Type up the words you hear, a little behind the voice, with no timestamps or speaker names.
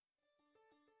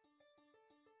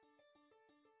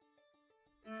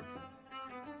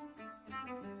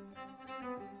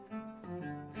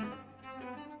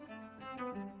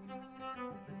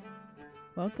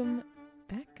Welcome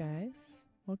back, guys.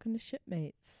 Welcome to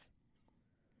Shipmates.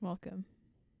 Welcome.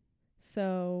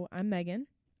 So, I'm Megan,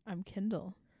 I'm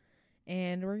Kendall.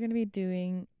 and we're going to be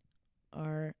doing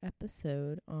our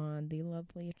episode on the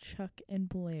lovely Chuck and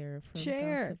Blair from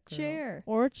Gossip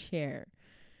Girl. Chair.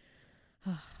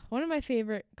 One of my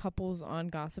favorite couples on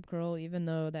Gossip Girl, even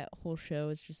though that whole show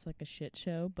is just like a shit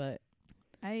show, but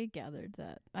I gathered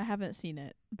that. I haven't seen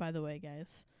it, by the way,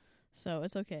 guys. So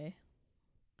it's okay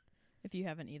if you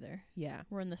haven't either. yeah.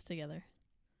 We're in this together.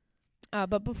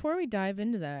 But before we dive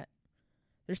into that,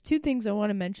 there's two things I want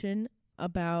to mention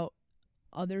about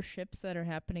other ships that are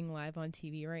happening live on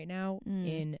TV right now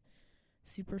in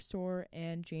Superstore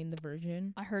and Jane the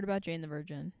Virgin. I heard about Jane the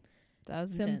Virgin. That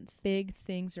was Some intense. big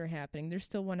things are happening. There's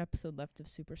still one episode left of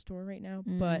Superstore right now,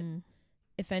 but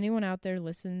if anyone out there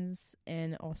listens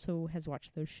and also has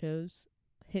watched those shows,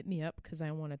 hit me up because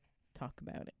I want to talk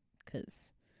about it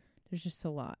because there's just a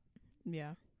lot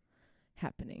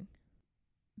happening.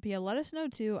 But yeah, let us know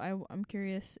too. I'm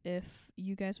curious if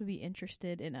you guys would be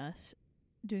interested in us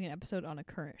doing an episode on a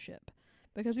current ship,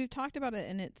 because we've talked about it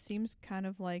and it seems kind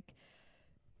of like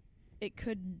it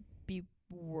could be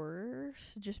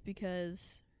worse, just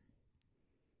because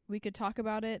we could talk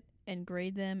about it and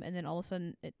grade them and then all of a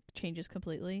sudden it changes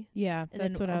completely. Yeah, And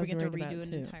that's then what I was we get to worried redo about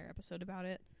an too. entire episode about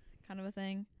it, kind of a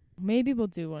thing. Maybe we'll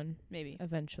do one Maybe.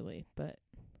 eventually, but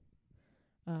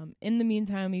in the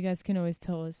meantime, you guys can always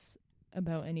tell us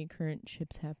about any current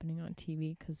ships happening on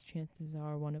TV because chances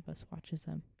are one of us watches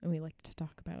them and we like to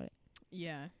talk about it.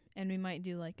 Yeah, and we might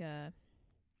do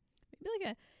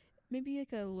maybe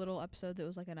like a little episode that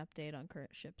was like an update on current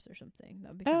ships or something. That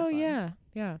would be kind of fun.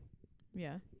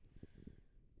 Yeah,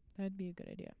 that'd be a good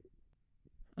idea.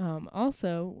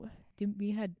 Also,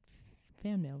 we had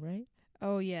fan mail, right?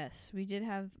 Oh yes, we did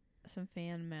have some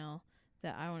fan mail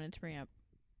that I wanted to bring up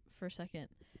for a second.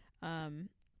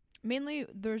 Mainly,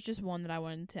 there's just one that I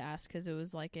wanted to ask because it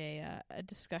was like a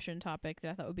discussion topic that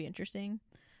I thought would be interesting.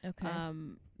 Okay.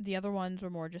 The other ones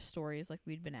were more just stories like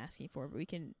we'd been asking for, but we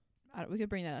could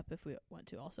bring that up if we want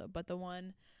to also. But the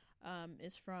one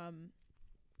is from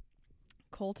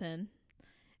Colton,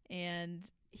 and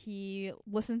he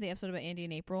listened to the episode about Andy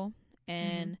and April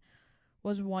and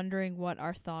was wondering what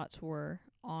our thoughts were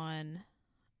on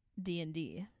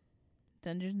D&D,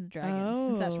 Dungeons and Dragons,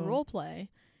 since that's role play.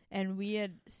 And we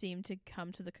had seemed to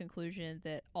come to the conclusion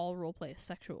that all role play is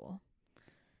sexual.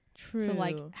 True. So,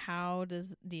 like, how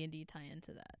does D&D tie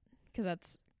into that? Because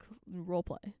that's role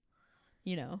play,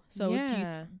 you know? So,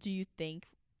 do you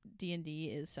think D&D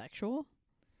is sexual?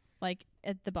 Like,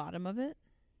 at the bottom of it?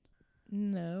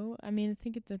 No. I mean, I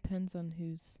think it depends on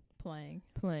who's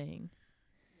Playing.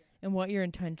 And what your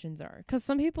intentions are. Because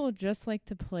some people just like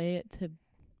to play it to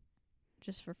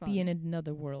just for fun. be in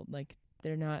another world. Like,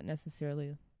 they're not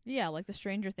necessarily... Yeah, like the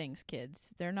Stranger Things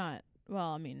kids. They're not... Well,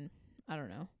 I mean, I don't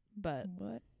know. But...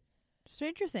 What?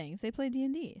 Stranger Things. They play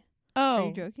D&D. Oh. Are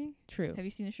you joking? True. Have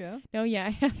you seen the show? No, yeah, I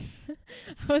have.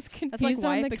 I was confused That's like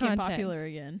why on it the became context. popular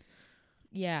again.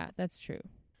 Yeah, that's true.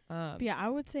 But yeah, I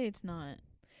would say it's not.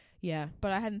 Yeah.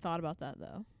 But I hadn't thought about that,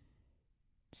 though.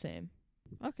 Same.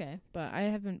 Okay. But I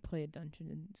haven't played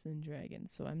Dungeons and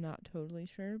Dragons, so I'm not totally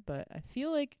sure. But I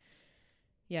feel like,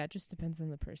 yeah, it just depends on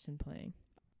the person playing.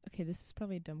 Okay, this is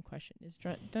probably a dumb question. Is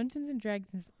Dungeons and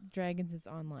Dragons is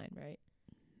online, right?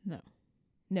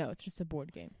 No, it's just a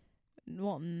board game.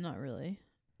 Well, not really.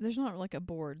 There's not like a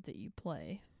board that you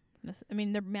play. I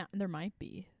mean, there might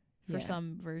be for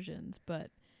some versions,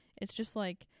 but it's just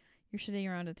like you're sitting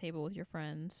around a table with your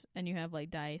friends and you have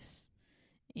like dice.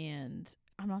 And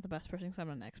I'm not the best person because I'm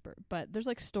not an expert, but there's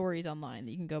like stories online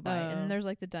that you can go by. And then there's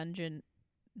like the dungeon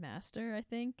master, I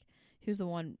think, who's the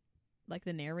one, like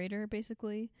the narrator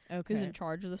basically, who's in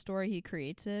charge of the story. He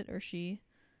creates it, or she,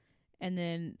 and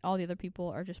then all the other people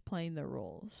are just playing their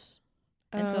roles.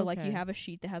 And so like you have a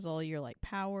sheet that has all your like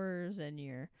powers and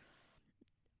your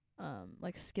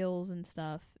like skills and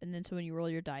stuff, and then so when you roll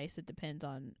your dice, it depends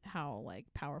on how like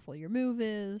powerful your move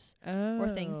is or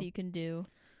things that you can do.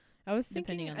 I was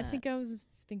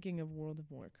thinking of World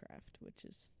of Warcraft, which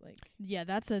is like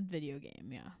that's a video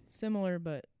game, yeah, similar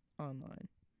but online.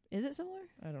 Is it similar?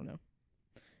 I don't know.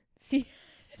 See,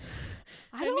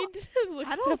 I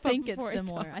don't think it's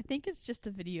similar. I think it's just a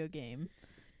video game,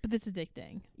 but it's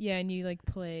addicting. Yeah, and you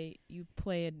play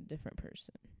a different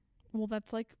person. Well,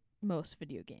 that's like most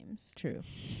video games. True.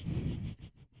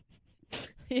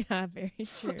 Yeah, very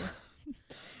true.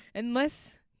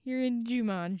 Unless you're in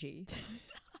Jumanji.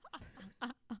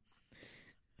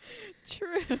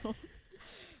 True.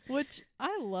 Which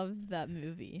I loved that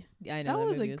movie. Yeah, I know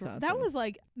that movie was awesome. That was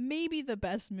like maybe the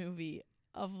best movie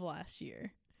of last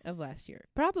year. of last year.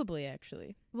 Probably,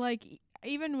 actually. Like,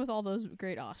 even with all those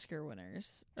great Oscar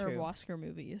winners or Oscar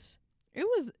movies, it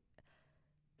was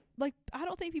like, I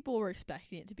don't think people were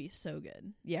expecting it to be so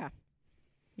good. Yeah.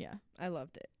 Yeah. I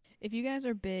loved it. If you guys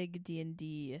are big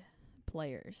D&D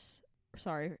players,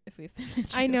 sorry if we offended you.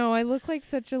 I know, I look like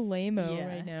such a lame-o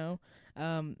right now.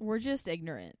 We're just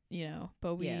ignorant,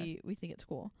 but we think it's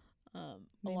cool. A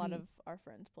lot of our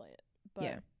friends play it.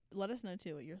 But let us know,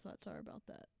 too, what your thoughts are about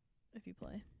that if you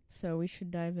play. So we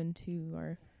should dive into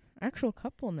our actual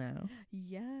couple now.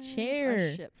 Yeah. Chair.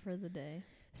 Our ship for the day.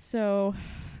 So,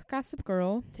 Gossip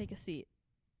Girl. Take a seat.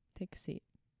 Take a seat.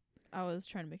 I was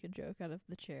trying to make a joke out of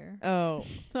the chair. Oh.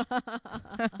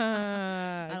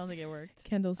 I don't think it worked.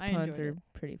 Kendall's puns are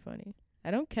pretty funny.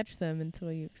 I don't catch them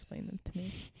until you explain them to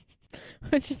me,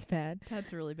 which is bad.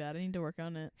 That's really bad. I need to work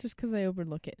on it. Just 'cause I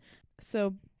overlook it.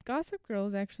 So, Gossip Girl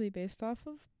is actually based off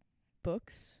of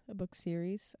books, a book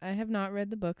series. I have not read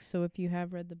the books, so if you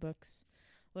have read the books,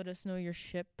 let us know your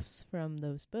ships from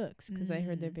those books, 'cause I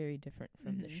heard they're very different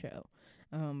from the show.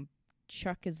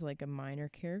 Chuck is like a minor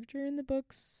character in the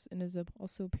books and is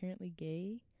also apparently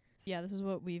gay. Yeah, this is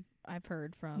what I've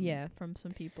heard from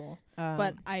some people.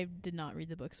 But I did not read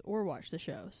the books or watch the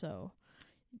show, so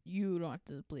you don't have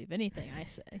to believe anything I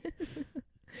say.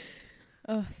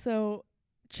 So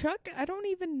Chuck, I don't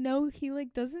even know, he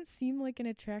like doesn't seem like an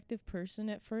attractive person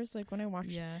at first. Like when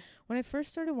I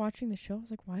first started watching the show, I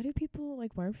was like, why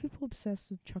are people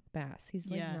obsessed with Chuck Bass? He's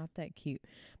like not that cute.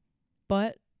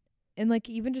 But and like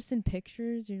even just in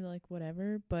pictures, you're like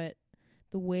whatever, but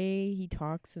the way he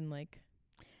talks and like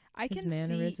his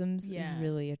mannerisms is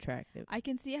really attractive. I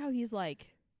can see how he's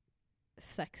like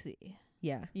sexy.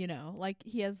 Yeah. Like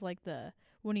he has like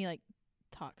when he like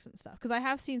talks and stuff. 'Cause I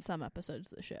have seen some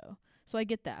episodes of the show. So I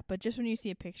get that, but just when you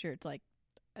see a picture, it's like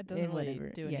it doesn't really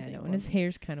do anything. Yeah, no, and his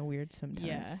hair's kind of weird sometimes.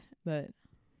 Yeah, but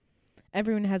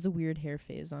everyone has a weird hair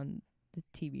phase on the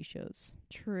TV shows.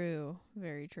 True,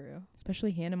 very true.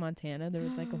 Especially Hannah Montana. There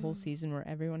was like a whole season where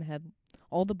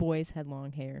all the boys had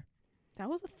long hair. That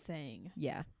was a thing.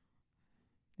 Yeah,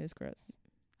 it was gross.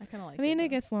 I kind of like. I mean, I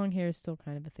guess long hair is still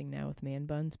kind of a thing now with man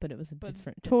buns, but it was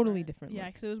totally different. Yeah,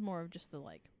 because it was more of just the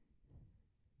like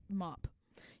mop.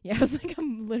 Yeah, I was like,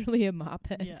 I'm literally a mop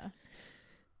head. Yeah.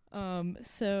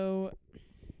 So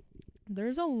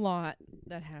there's a lot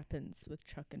that happens with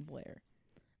Chuck and Blair.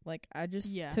 Like,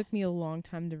 took me a long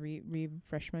time to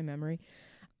refresh my memory.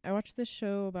 I watched this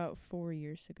show about 4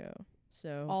 years ago.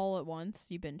 So all at once,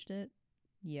 you binged it?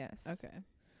 Yes. Okay.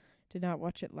 Did not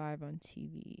watch it live on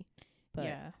TV. But,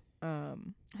 yeah. I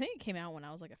think it came out when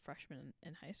I was like a freshman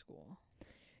in high school.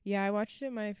 Yeah, I watched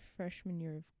it my freshman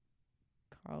year of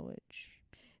college.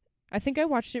 I think I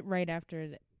watched it right after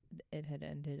it had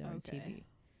ended on TV.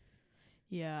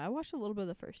 Yeah, I watched a little bit of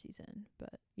the first season,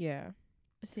 but yeah,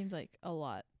 it seems like a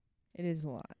lot. It is a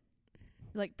lot.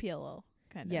 Like PLL,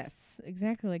 kind of. Yes,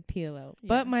 exactly like PLL. Yeah.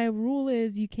 But my rule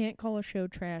is you can't call a show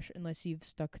trash unless you've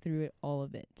stuck through all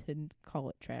of it to call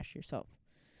it trash yourself.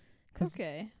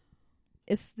 Okay.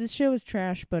 This show is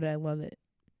trash, but I love it.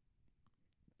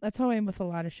 That's how I am with a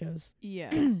lot of shows.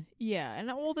 Yeah. Yeah, and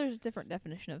there's a different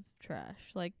definition of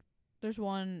trash. Like, there's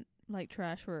one, like,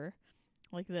 trash where,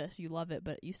 like this, you love it,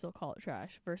 but you still call it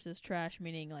trash, versus trash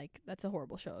meaning, like, that's a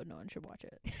horrible show, no one should watch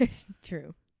it.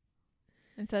 True.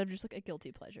 Instead of just, like, a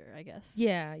guilty pleasure, I guess.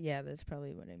 Yeah, that's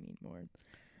probably what I mean more.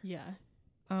 Yeah.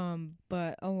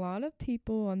 But a lot of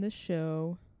people on this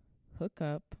show hook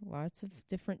up. Lots of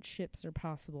different ships are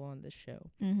possible on this show.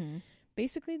 Mm-hmm.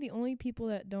 Basically, the only people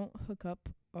that don't hook up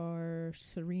are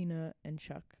Serena and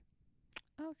Chuck.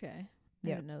 Okay. I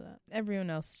didn't know that. Everyone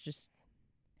else just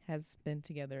has been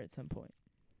together at some point.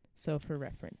 So, for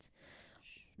reference.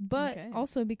 But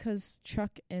also because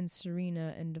Chuck and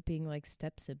Serena end up being like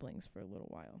step-siblings for a little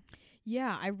while.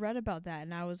 Yeah, I read about that,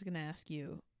 and I was going to ask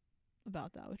you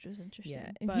about that, which was interesting.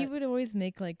 Yeah, and he would always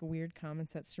make like weird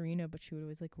comments at Serena, but she would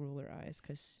always like roll her eyes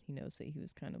because he knows that he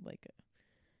was kind of like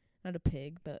not a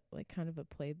pig, but like kind of a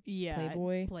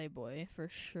playboy. Playboy for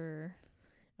sure.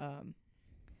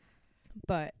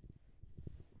 But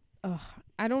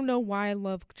I don't know why I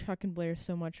love Chuck and Blair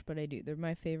so much, but I do. They're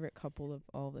my favorite couple of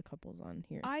all the couples on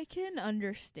here. I can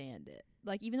understand it.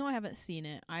 Like, even though I haven't seen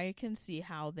it, I can see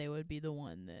how they would be the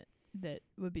one that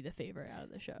would be the favorite out of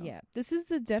the show. Yeah, this is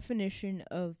the definition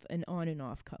of an on and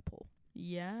off couple.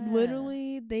 Yeah.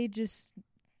 Literally, they just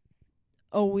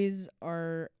always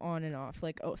are on and off.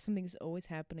 Like, something's always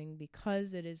happening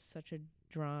because it is such a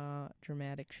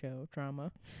dramatic show.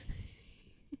 Drama.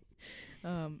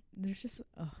 There's just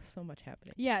so much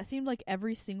happening. Yeah, it seemed like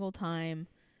every single time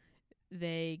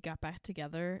they got back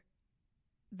together,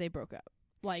 they broke up.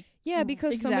 like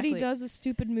because somebody does a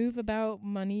stupid move about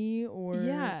money or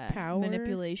power,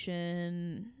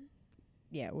 manipulation.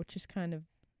 Yeah, which is kind of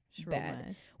Just bad.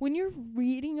 nice. When you're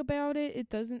reading about it, it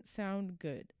doesn't sound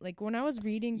good. Like when I was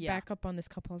reading back up on this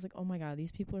couple, I was like, oh my god,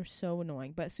 these people are so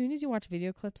annoying. But as soon as you watch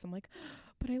video clips, I'm like,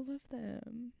 but I love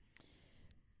them.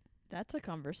 That's a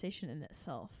conversation in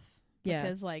itself. Yeah.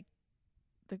 Because like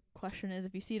the question is,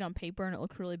 if you see it on paper and it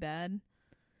looks really bad,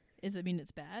 does it mean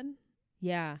it's bad?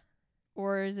 Yeah.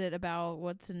 Or is it about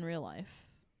what's in real life?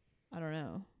 I don't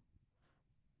know.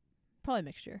 Probably a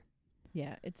mixture.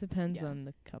 Yeah, it depends on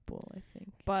the couple, I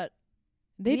think. But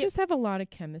they just have a lot of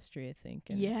chemistry, I think.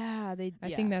 And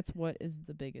I think that's what is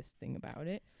the biggest thing about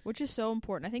it. Which is so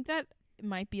important. I think that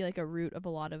might be like a root of a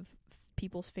lot of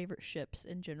people's favorite ships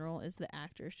in general, is the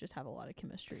actors just have a lot of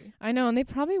chemistry. I know, and they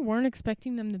probably weren't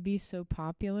expecting them to be so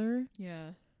popular.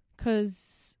 Yeah.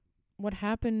 'Cause what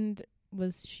happened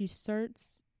was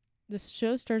the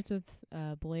show starts with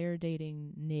Blair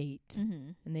dating Nate,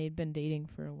 and they'd been dating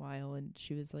for a while, and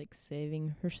she was like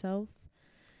saving herself.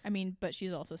 I mean, but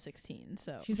she's also 16,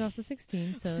 so she's also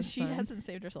 16, so she hasn't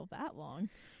saved herself that long.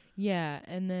 Yeah,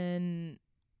 and then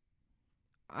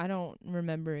I don't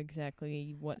remember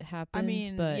exactly what happened. I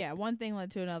mean, but one thing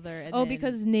led to another. And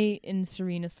because Nate and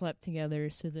Serena slept together,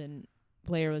 so then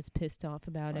Blair was pissed off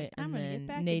about it, and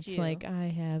then Nate's like, I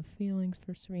have feelings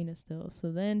for Serena still.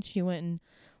 So then she went and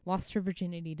lost her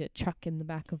virginity to Chuck in the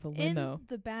back of a limo. In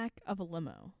the back of a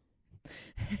limo.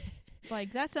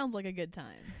 Like, that sounds like a good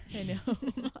time. I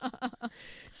know.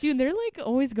 Dude, they're like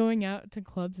always going out to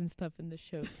clubs and stuff in the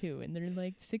show too, and they're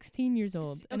like 16 years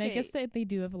old. And I guess that they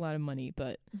do have a lot of money,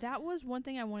 but that was one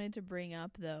thing I wanted to bring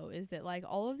up though, is that like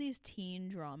all of these teen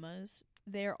dramas,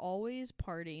 they're always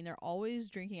partying, they're always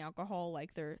drinking alcohol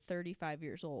like they're 35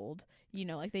 years old. You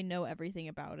know, like they know everything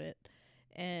about it.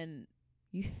 And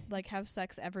you like have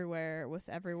sex everywhere with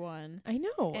everyone. I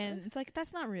know. And it's like,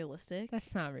 that's not realistic.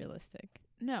 That's not realistic.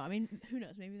 No, I mean, who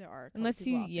knows? Maybe there are. Unless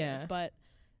you, yeah. There,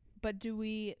 but do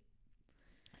we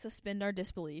suspend our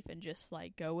disbelief and just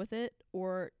like go with it,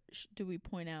 or do we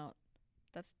point out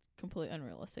that's completely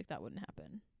unrealistic? That wouldn't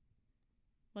happen.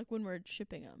 Like when we're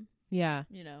shipping them. Yeah.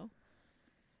 You know.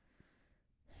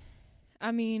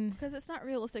 I mean, because it's not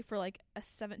realistic for like a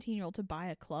 17-year-old to buy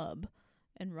a club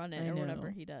and run it or whatever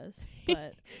he does.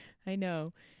 But I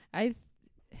know.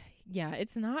 Yeah,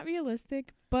 it's not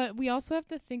realistic, but we also have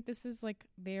to think this is like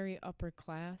very upper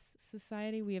class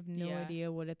society. We have no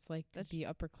idea what it's like to be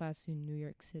upper class in New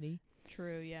York City.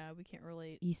 True, yeah, we can't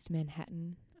relate. East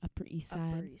Manhattan, Upper East Side.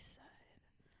 Upper East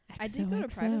Side. I did go to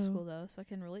private school though, so I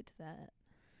can relate to that.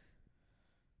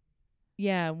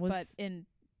 Yeah, but in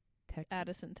Texas.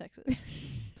 Addison, Texas.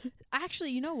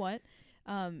 Actually, you know what?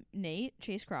 Nate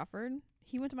Chase Crawford,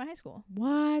 he went to my high school.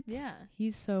 What? Yeah.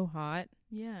 He's so hot.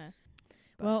 Yeah.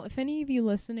 Well, if any of you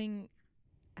listening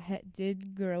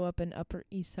did grow up in Upper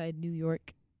East Side, New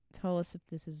York, tell us if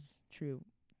this is true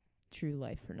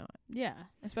life or not. Yeah,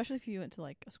 especially if you went to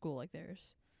like a school like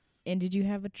theirs. And did you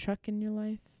have a Chuck in your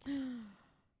life?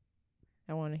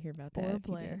 I want to hear about that. Or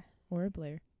Blair. Or a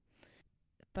Blair.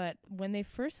 But when they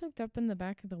first hooked up in the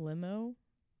back of the limo,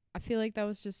 I feel like that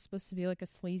was just supposed to be like a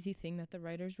sleazy thing that the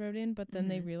writers wrote in, but then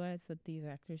they realized that these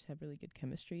actors have really good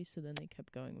chemistry, so then they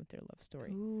kept going with their love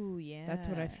story. Ooh, yeah. That's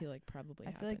what I feel like probably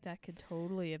happened. I feel like that could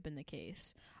totally have been the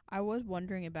case. I was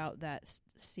wondering about that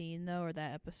scene, though, or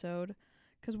that episode,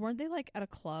 because weren't they, like, at a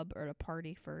club or at a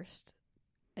party first,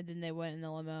 and then they went in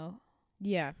the limo?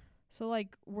 Yeah. So,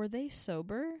 like, were they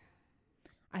sober?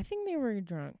 I think they were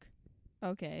drunk.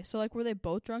 Okay, so, like, were they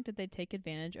both drunk? Did they take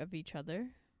advantage of each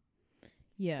other?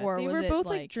 Yeah, or they were both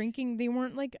like drinking. They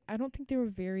weren't like, I don't think they were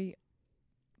very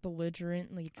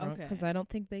belligerently drunk, because I don't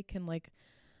think they can like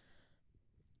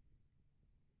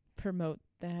promote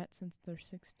that since they're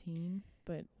 16.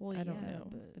 But I don't know.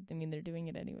 But I mean, they're doing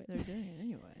it anyway. They're doing it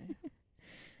anyway.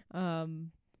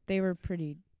 They were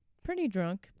pretty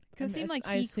drunk. Because it seemed like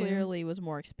he clearly was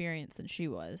more experienced than she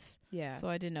was. Yeah. So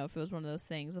I didn't know if it was one of those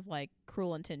things of like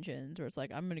cruel intentions, where it's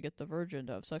like, I'm gonna get the virgin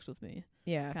to have sex with me.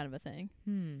 Yeah. Kind of a thing.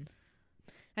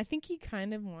 I think he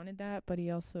kind of wanted that, but he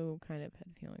also kind of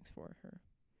had feelings for her.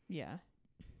 Yeah.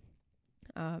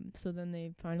 So then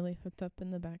they finally hooked up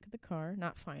in the back of the car.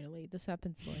 Not finally. This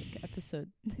happens like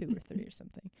episode 2 or 3 or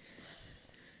something.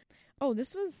 Oh,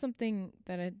 this was something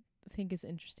that I think is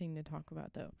interesting to talk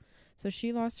about, though. So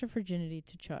she lost her virginity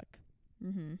to Chuck.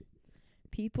 Mm-hmm.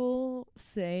 People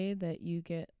say that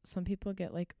some people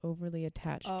get like overly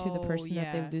attached to the person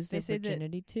that they lose their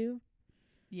virginity to.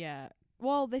 Yeah.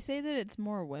 Well, they say that it's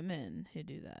more women who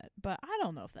do that, but I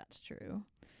don't know if that's true.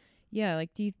 Yeah,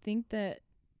 like, do you think that...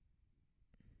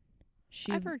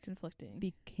 I've heard conflicting.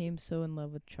 Became so in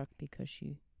love with Chuck because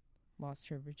she lost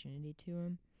her virginity to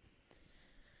him.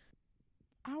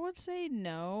 I would say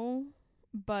no,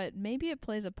 but maybe it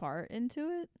plays a part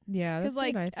into it. Yeah, that's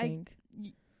what I think.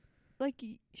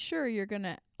 Sure, you're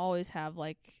gonna always have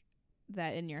like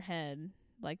that in your head,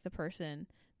 like the person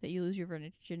that you lose your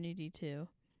virginity to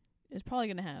is probably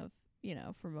gonna have,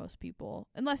 for most people,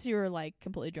 unless you're like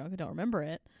completely drunk and don't remember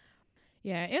it.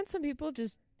 Yeah, and some people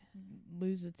just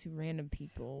lose it to random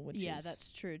people, which is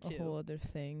that's true too. A whole other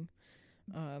thing.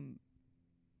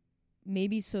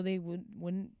 Maybe so they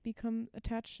wouldn't become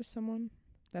attached to someone.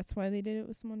 That's why they did it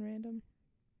with someone random.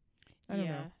 I don't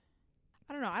know.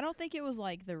 I don't know. I don't think it was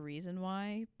like the reason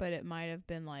why, but it might have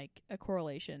been like a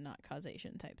correlation, not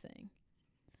causation type thing.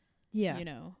 Yeah.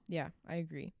 Yeah, I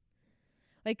agree.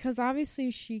 Like, 'cause obviously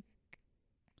she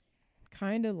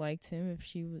kind of liked him if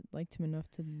she liked him enough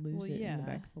to lose it in the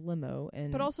back of a limo.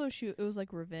 But also it was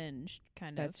like revenge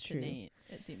kind of to Nate,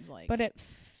 it seems like. But it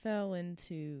fell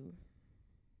into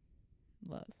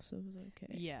love, so it was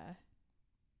okay. Yeah.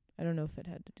 I don't know if it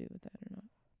had to do with that or not.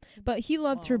 But he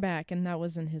loved her back, and that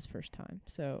wasn't his first time,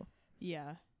 so.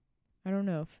 Yeah. I don't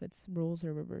know if it's rules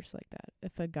are reversed like that.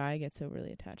 If a guy gets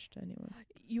overly attached to anyone.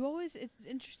 It's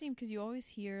interesting because you always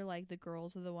hear like the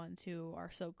girls are the ones who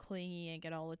are so clingy and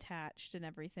get all attached and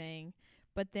everything.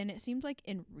 But then it seems like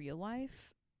in real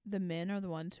life, the men are the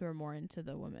ones who are more into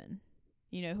the women,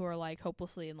 who are like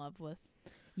hopelessly in love with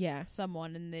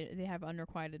someone and they have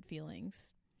unrequited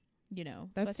feelings, That's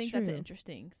so I think that's an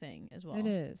interesting thing as well. It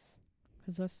is.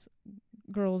 Because us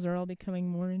girls are all becoming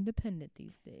more independent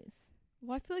these days.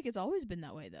 Well, I feel like it's always been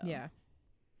that way, though. Yeah.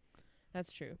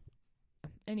 That's true.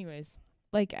 Anyways,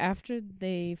 like, after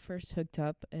they first hooked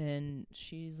up, and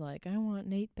she's like, I want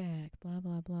Nate back, blah,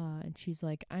 blah, blah. And she's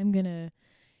like,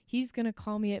 he's gonna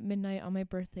call me at midnight on my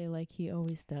birthday like he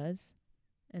always does.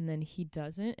 And then he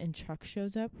doesn't, and Chuck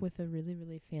shows up with a really,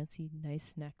 really fancy,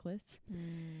 nice necklace.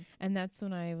 And that's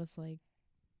when I was, like,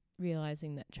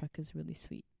 realizing that Chuck is really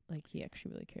sweet. Like, he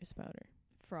actually really cares about her.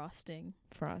 Frosting,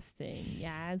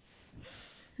 yes.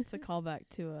 It's a callback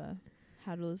to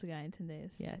How to Lose a Guy in 10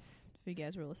 Days. Yes. If you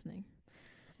guys were listening.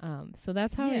 So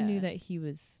that's how I knew that he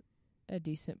was a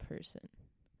decent person.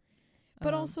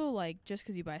 But also, like, just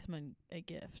 'cause you buy someone a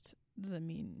gift doesn't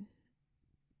mean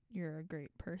you're a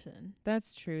great person.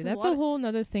 That's true. That's a whole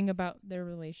nother thing about their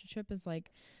relationship is,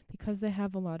 like, because they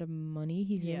have a lot of money,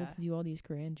 he's able to do all these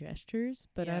grand gestures.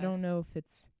 But I don't know if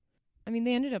it's... I mean,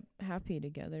 they ended up happy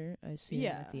together, I assume,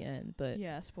 at the end, but...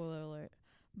 Yeah, spoiler alert.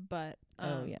 But,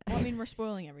 well, I mean, we're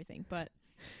spoiling everything, but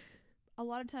a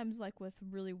lot of times, like, with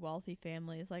really wealthy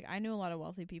families, like, I knew a lot of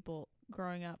wealthy people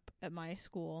growing up at my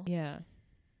school. Yeah.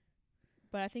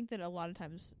 But I think that a lot of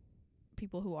times,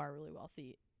 people who are really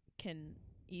wealthy can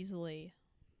easily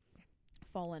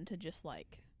fall into just,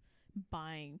 like,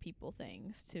 buying people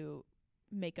things to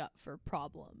make up for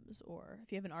problems, or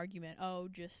if you have an argument,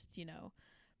 just,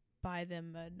 buy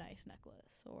them a nice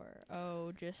necklace,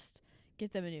 or just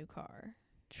get them a new car.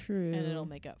 True. And it'll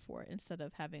make up for it instead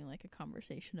of having like a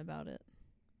conversation about it.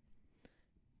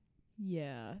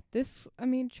 Yeah.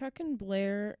 Chuck and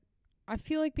Blair, I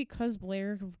feel like because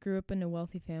Blair grew up in a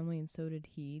wealthy family and so did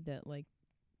he, that like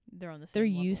they're on the same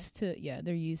level.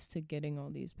 They're used to getting all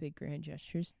these big grand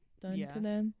gestures done to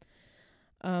them.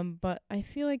 But I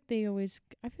feel like they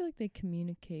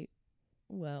communicate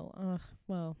well.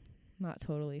 Well, not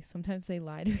totally. Sometimes they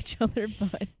lie to each other,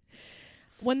 but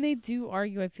when they do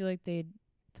argue, I feel like they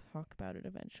talk about it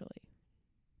eventually.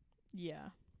 Yeah.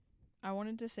 I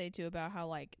wanted to say, too, about how,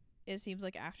 like, it seems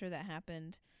like after that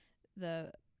happened,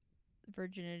 the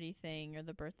virginity thing or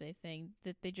the birthday thing,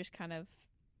 that they just kind of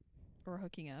were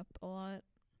hooking up a lot.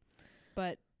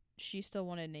 But she still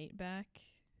wanted Nate back.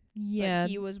 Yeah. But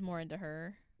he was more into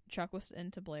her. Chuck was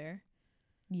into Blair.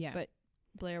 Yeah. But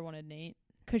Blair wanted Nate.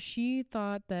 'Cause she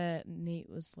thought that Nate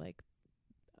was, like,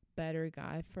 a better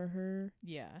guy for her.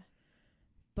 Yeah.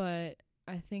 But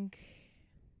I think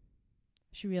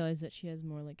she realized that she has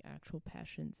more, like, actual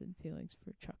passions and feelings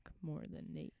for Chuck more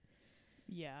than Nate.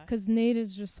 Yeah. 'Cause Nate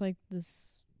is just, like,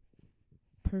 this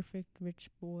perfect rich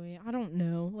boy. I don't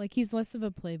know. Like, he's less of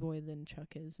a playboy than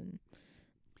Chuck is.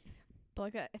 But,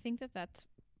 like, I think that's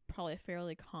probably a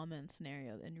fairly common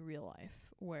scenario in real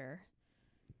life where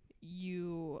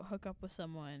you hook up with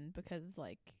someone because,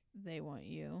 like, they want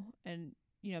you and,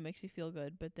 it makes you feel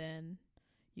good, but then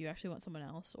you actually want someone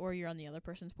else, or you're on the other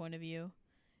person's point of view,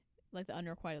 like the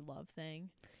unrequited love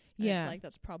thing. And it's like,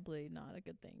 that's probably not a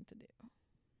good thing to do.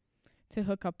 To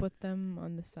hook up with them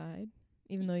on the side,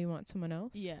 even though you want someone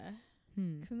else? Yeah.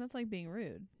 'Cause that's like being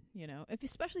rude,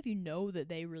 especially if you know that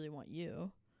they really want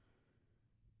you.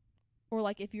 Or,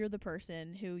 like, if you're the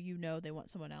person who you know they want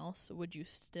someone else, would you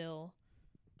still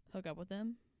hook up with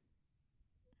them?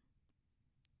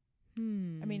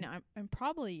 I mean, I'm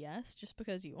probably yes, just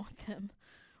because you want them.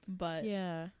 But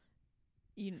yeah.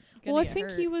 I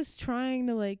think he was trying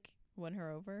to, like, win her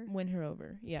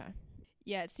over. Yeah.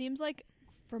 Yeah, it seems like,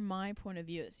 from my point of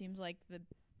view, it seems like the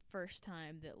first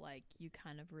time that, like, you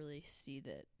kind of really see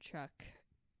that Chuck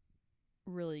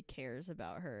really cares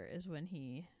about her is when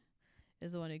he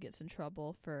is the one who gets in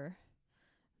trouble for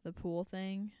the pool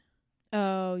thing.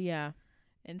 Oh, yeah.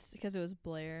 And because it was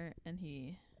Blair, and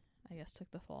he, I guess, took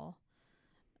the fall.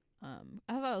 I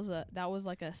thought that was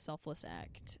like a selfless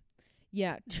act.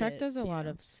 Yeah, Chuck does a lot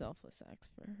of selfless acts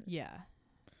for her. Yeah.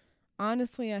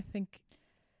 Honestly, I think...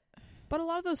 But a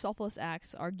lot of those selfless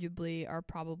acts, arguably, are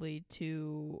probably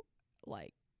to,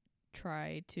 like,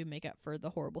 try to make up for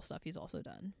the horrible stuff he's also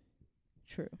done.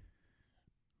 True.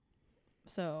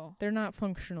 So... They're not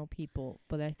functional people,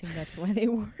 but I think that's why they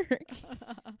work.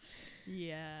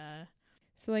 Yeah.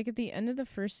 So, like, at the end of the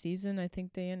first season, I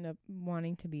think they end up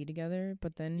wanting to be together,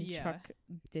 but then Chuck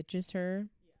ditches her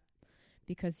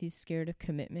because he's scared of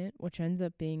commitment, which ends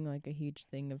up being, like, a huge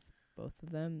thing of both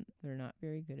of them. They're not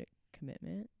very good at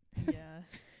commitment. Yeah.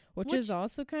 which is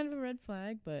also kind of a red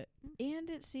flag, but... And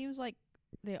it seems like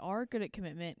they are good at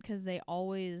commitment because they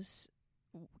always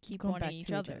keep wanting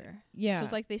each other. Yeah. So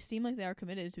it's like they seem like they are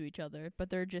committed to each other, but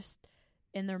they're just,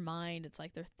 in their mind, it's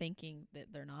like they're thinking that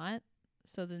they're not.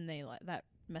 So then that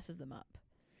messes them up.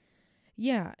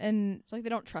 Yeah, and... It's like they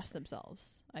don't trust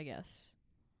themselves, I guess.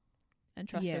 And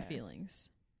trust their feelings.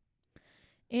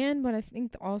 And what I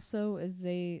think also is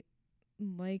they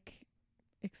like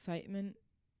excitement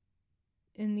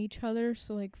in each other.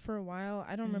 So, like, for a while,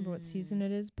 I don't remember what season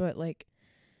it is, but, like,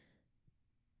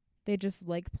 they just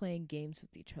like playing games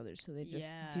with each other. So they just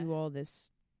do all this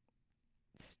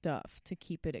stuff to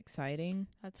keep it exciting.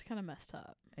 That's kind of messed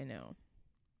up. I know.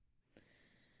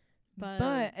 But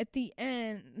at the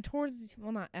end,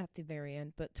 not at the very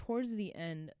end, but towards the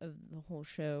end of the whole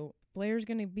show, Blair's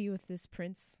going to be with this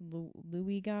Prince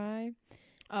Louis guy.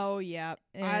 Oh, yeah.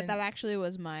 That actually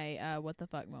was my what the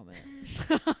fuck moment.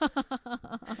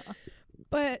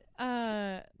 But,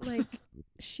 like,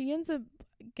 she ends up,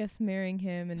 I guess, marrying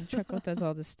him, and Chuck does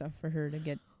all this stuff for her to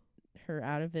get her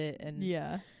out of it.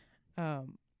 And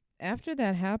after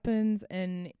that happens,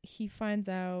 and he finds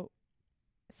out,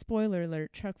 spoiler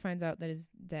alert, Chuck finds out that his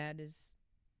dad is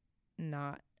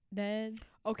not dead.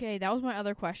 Okay, that was my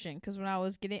other question, because when I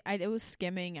was it was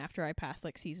skimming after I passed,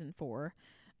 like, season 4,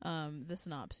 the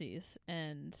synopses,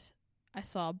 and I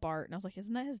saw Bart, and I was like,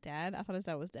 isn't that his dad? I thought his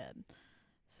dad was dead.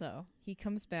 So he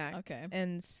comes back. Okay.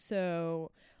 And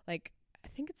so, like, I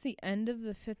think it's the end of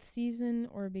the 5th season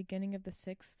or beginning of the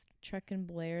 6th, Chuck and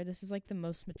Blair, this is, like, the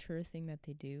most mature thing that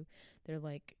they do. They're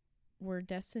like, we're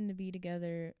destined to be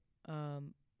together,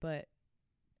 but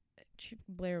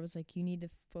Blair was like, you need to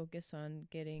focus on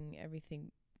getting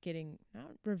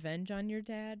not revenge on your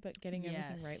dad, but getting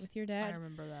everything right with your dad. I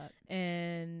remember that.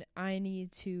 And I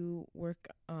need to work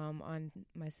on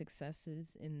my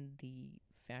successes in the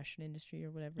fashion industry or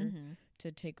whatever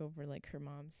to take over, like, her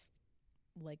mom's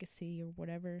legacy or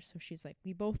whatever. So she's like,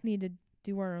 we both need to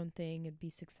do our own thing and be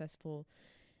successful,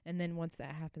 and then once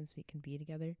that happens, we can be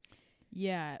together.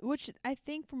 Yeah, which I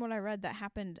think from what I read, that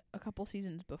happened a couple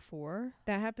seasons before.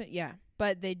 That happened, yeah.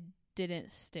 But they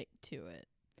didn't stick to it.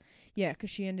 Yeah, because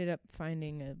she ended up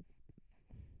finding a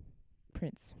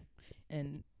prince.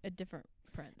 And a different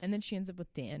prince. And then she ends up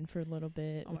with Dan for a little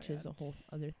bit, which is a whole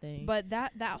other thing. But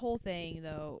that whole thing,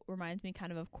 though, reminds me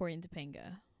kind of Cory and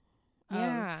Topanga.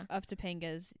 Yeah. Of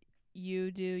Topanga's,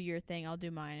 you do your thing, I'll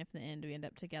do mine. If in the end we end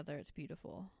up together, it's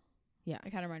beautiful. Yeah.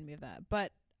 It kind of reminded me of that.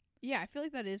 But... yeah, I feel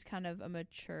like that is kind of a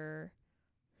mature.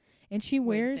 And she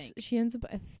ends up,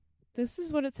 this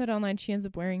is what it said online, she ends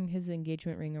up wearing his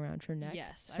engagement ring around her neck.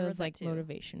 Yes, so it's like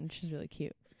motivation, which is really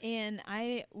cute. And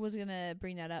I was going to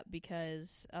bring that up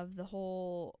because of the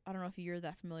whole, I don't know if you're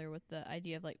that familiar with the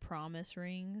idea of, like, promise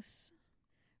rings.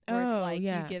 Where it's like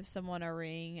you give someone a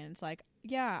ring and it's like,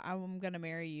 yeah, I'm going to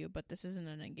marry you, but this isn't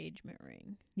an engagement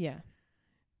ring. Yeah.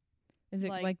 Is it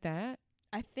like that?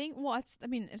 I think,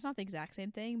 it's not the exact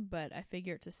same thing, but I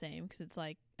figure it's the same because it's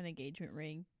like an engagement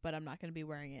ring, but I'm not going to be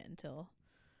wearing it until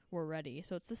we're ready.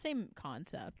 So it's the same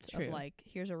concept of, like,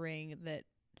 here's a ring that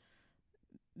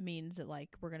means that, like,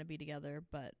 we're going to be together,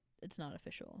 but it's not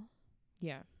official.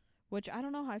 Yeah. Which I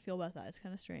don't know how I feel about that. It's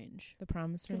kind of strange. The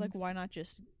promise rings? Because, like, why not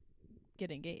just get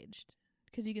engaged?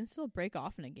 Because you can still break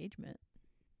off an engagement.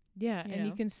 Yeah,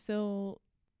 you can still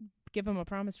give them a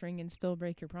promise ring and still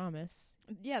break your promise.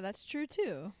 Yeah, that's true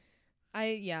too.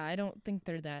 I don't think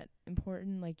they're that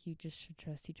important. Like, you just should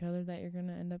trust each other that you're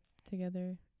gonna end up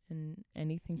together, and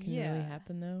anything can really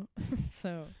happen though.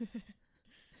 So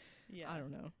yeah, I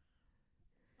don't know,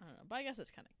 but I guess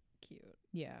it's kind of cute.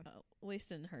 Yeah, at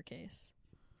least in her case.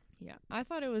 Yeah, I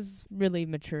thought it was really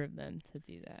mature of them to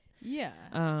do that.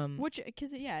 Yeah. Which,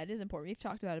 because, it is important. We've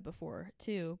talked about it before,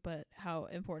 too, but how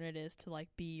important it is to, like,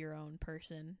 be your own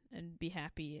person and be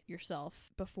happy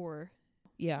yourself before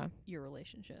your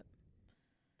relationship.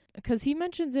 Because he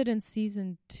mentions it in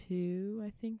season 2,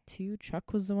 I think, too.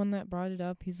 Chuck was the one that brought it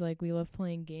up. He's like, we love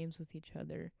playing games with each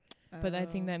other. But I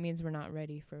think that means we're not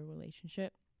ready for a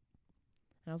relationship.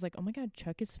 And I was like, oh, my God,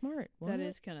 Chuck is smart. What? That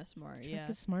is kind of smart, Chuck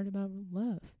is smart about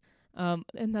love.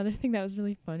 Another thing that was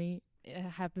really funny, it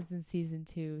happens in season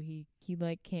 2. He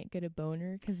like can't get a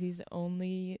boner because he's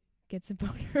only gets a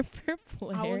boner for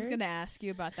Blair. I was gonna ask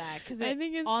you about that because I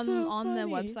think it's on funny. the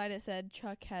website it said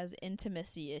Chuck has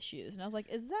intimacy issues, and I was like,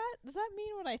 does that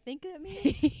mean what I think it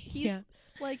means? He's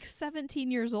like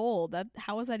 17 years old.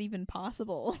 How is that even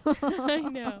possible? I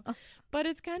know, but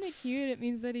it's kind of cute. It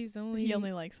means that he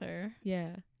only likes her.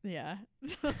 Yeah.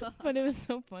 But it was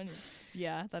so funny.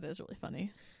 Yeah, that is really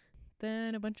funny.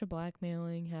 Then a bunch of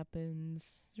blackmailing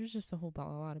happens. There's just a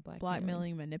lot of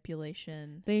blackmailing,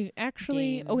 manipulation. They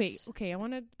actually games. I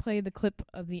want to play the clip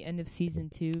of the end of season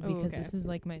 2 because this is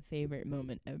like my favorite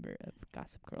moment ever of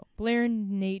Gossip Girl. Blair and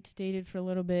Nate dated for a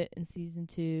little bit in season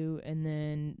 2, and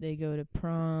then they go to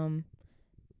prom.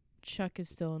 Chuck is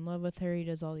still in love with her. He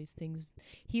does all these things.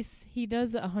 He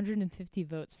does 150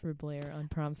 votes for Blair on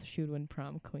prom, so she would win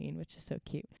prom queen, which is so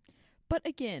cute. But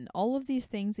again, all of these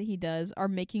things that he does are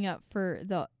making up for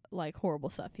the like horrible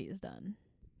stuff he has done.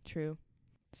 True.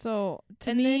 So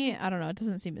to me, I don't know. It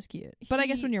doesn't seem as cute. But I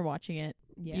guess when you're watching it,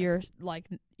 you're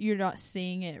not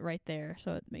seeing it right there,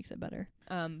 so it makes it better.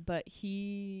 But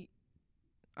he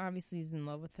obviously is in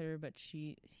love with her, but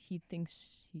he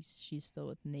thinks she's still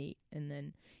with Nate, and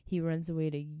then he runs away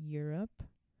to Europe.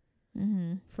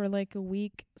 Mm-hmm. For like a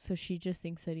week, so she just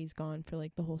thinks that he's gone for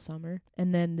like the whole summer,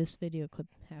 and then this video clip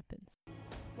happens.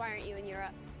 Why aren't you in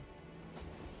Europe?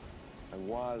 I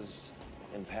was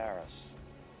in Paris,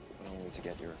 but only to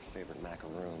get your favorite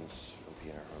macaroons from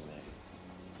Pierre Hermé.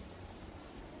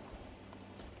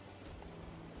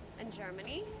 In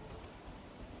Germany?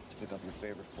 To pick up your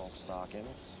favorite folk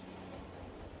stockings.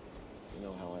 You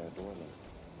know how I adore them.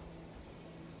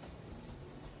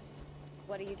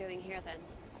 What are you doing here then?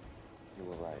 You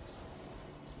were right.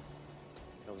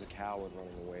 I was a coward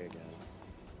running away again.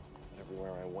 But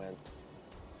everywhere I went,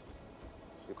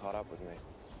 you caught up with me.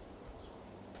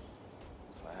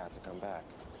 So I had to come back.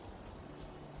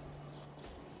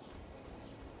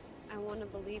 I want to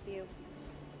believe you.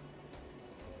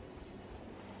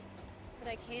 But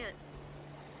I can't.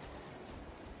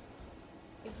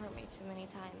 You've hurt me too many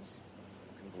times.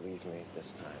 You can believe me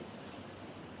this time.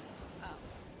 Oh.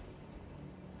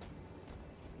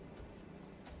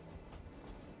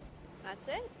 That's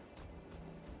it?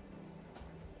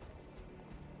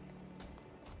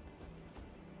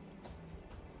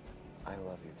 I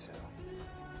love you too.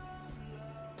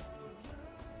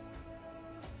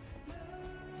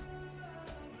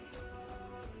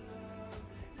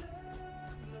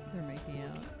 They're making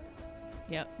out.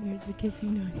 Yep, there's the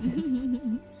kissing noises.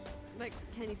 But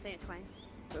can you say it twice?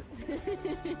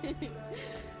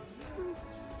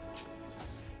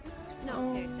 No,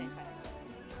 seriously,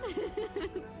 say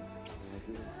it twice.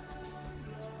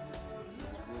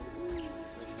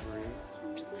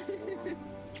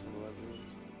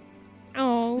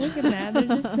 Oh, look at that. They're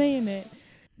just saying it.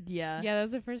 Yeah. Yeah, that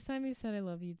was the first time you said I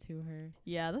love you to her.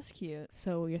 Yeah, that's cute.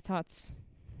 So your thoughts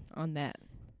on that?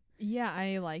 Yeah,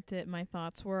 I liked it. My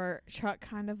thoughts were Chuck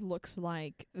kind of looks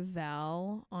like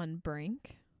Val on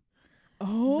Brink.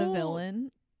 Oh. The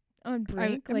villain. On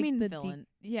Brink? I mean the villain.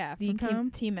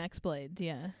 From Team X-Blade.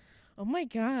 Yeah. Oh my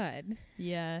God.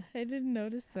 Yeah. I didn't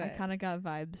notice that. I kind of got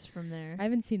vibes from there. I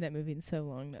haven't seen that movie in so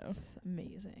long, though. It's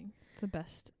amazing. It's the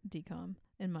best decom,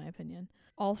 in my opinion.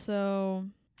 Also,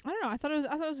 I don't know. I thought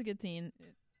it was a good scene.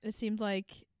 It seemed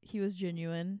like he was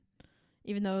genuine,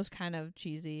 even though it was kind of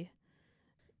cheesy.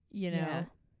 You know. Yeah.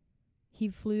 He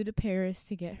flew to Paris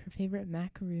to get her favorite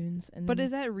macaroons, and but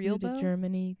is that real though? To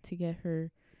Germany to get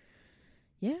her.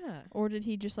 Yeah. Or did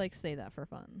he just like say that for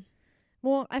fun?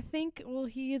 Well, I think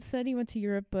he had said he went to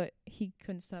Europe, but he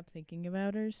couldn't stop thinking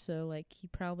about her. So like he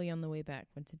probably on the way back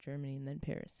went to Germany and then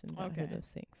Paris and got her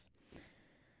those things.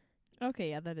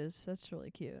 Okay, yeah, that's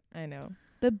really cute. I know.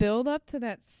 The build up to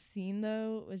that scene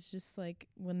though was just like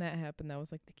when that happened, that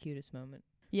was like the cutest moment.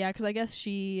 Yeah, because I guess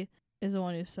she is the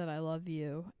one who said I love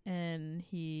you, and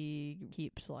he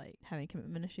keeps like having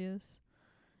commitment issues.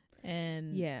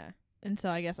 And and so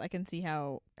I guess I can see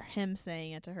how him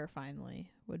saying it to her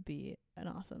finally would be an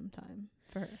awesome time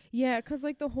for her. Yeah, 'cause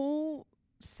like the whole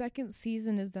second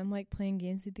season is them like playing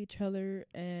games with each other,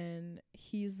 and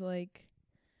he's like,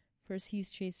 first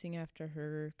he's chasing after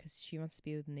her 'cause she wants to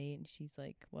be with Nate, and she's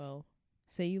like, well,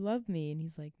 say you love me, and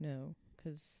he's like, no,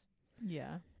 'cause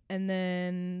and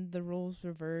then the roles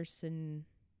reverse, and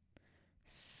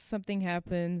something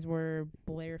happens where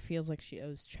Blair feels like she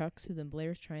owes Chuck, so then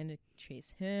Blair's trying to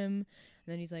chase him, and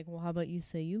then he's like, well, how about you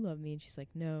say you love me, and she's like,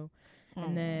 no.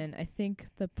 And then I think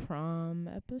the prom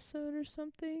episode or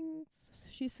something,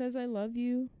 she says I love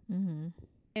you.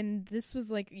 And this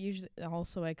was like usually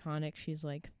also iconic. She's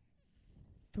like,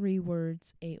 3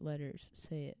 words, 8 letters,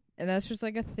 say it. And that's just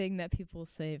like a thing that people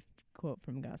say, quote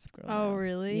from Gossip Girl. Oh,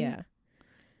 really? Yeah.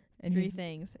 And 3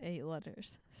 things, 8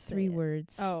 letters. 3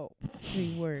 words. Oh.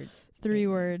 3 words. 3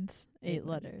 words, 8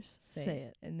 letters. Say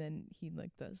it. And then he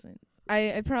like doesn't.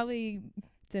 I probably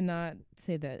did not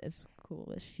say that as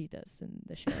cool as she does in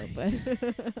the show, but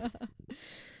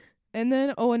and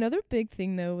then another big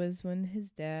thing though was when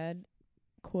his dad,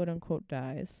 quote unquote,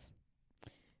 dies.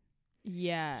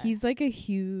 Yeah. He's like a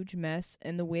huge mess,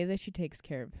 and the way that she takes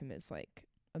care of him is like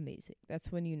amazing.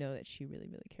 That's when you know that she really,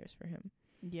 really cares for him.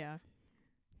 Yeah.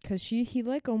 'Cause he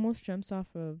like almost jumps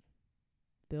off a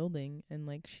building, and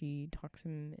like she talks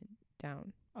him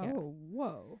down. Oh, yeah.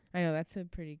 Whoa. I know, that's a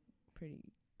pretty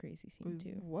crazy scene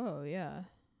too. Whoa, yeah.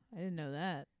 I didn't know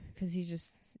that. 'Cause he's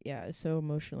just, is so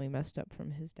emotionally messed up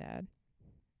from his dad.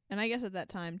 And I guess at that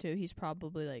time too, he's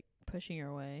probably like pushing her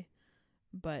away,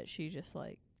 but she just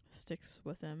like sticks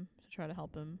with him to try to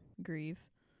help him grieve.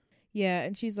 Yeah,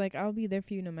 and she's like, I'll be there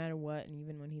for you no matter what. And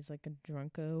even when he's like a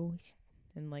drunko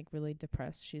and like really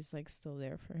depressed, she's like still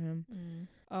there for him.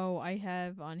 Oh, I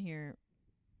have on here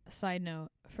a side note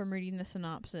from reading the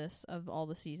synopsis of all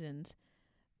the seasons.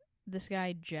 This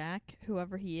guy Jack,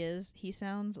 whoever he is, he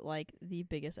sounds like the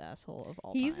biggest asshole of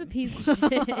all time. He's a piece of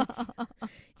shit.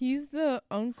 He's the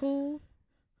uncle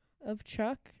of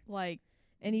Chuck. Like,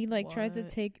 and he like tries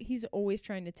to he's always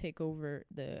trying to take over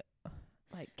the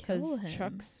like, kill him.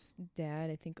 Chuck's dad,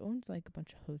 I think, owns like a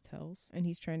bunch of hotels, and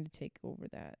he's trying to take over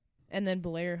that. And then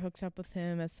Blair hooks up with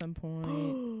him at some point.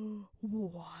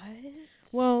 What?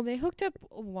 Well, they hooked up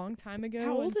a long time ago.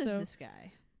 How old is this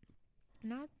guy?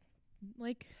 Not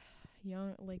like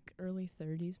young, like early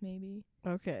 30s maybe.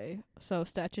 Okay, so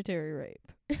statutory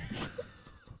rape.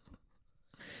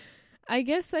 I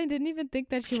guess I didn't even think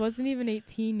that she wasn't even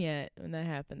 18 yet when that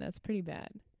happened. That's pretty bad.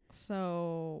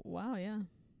 So, wow, yeah.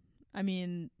 I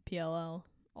mean, PLL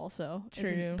also.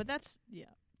 True. But that's,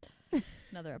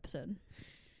 another episode.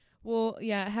 Well,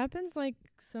 yeah, it happens like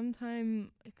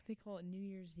sometime, they call it New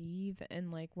Year's Eve,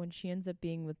 and like when she ends up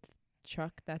being with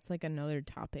Chuck, that's like another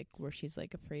topic where she's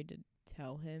like afraid to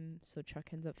tell him, so Chuck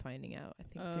ends up finding out, I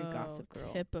think, through Gossip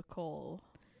Girl. Typical.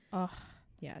 Ugh.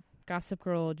 Yeah, Gossip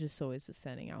Girl just always is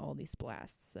sending out all these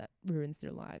blasts that ruins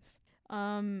their lives.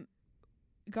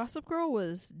 Gossip Girl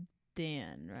was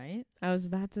Dan, right? I was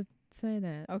about to say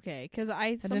that. Okay, because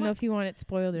I don't know if you want it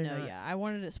spoiled or not. No, yeah, I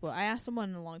wanted it spoiled. I asked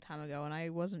someone a long time ago, and I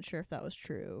wasn't sure if that was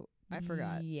true. I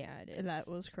forgot. Yeah, it is. That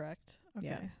was correct. Okay.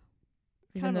 Yeah.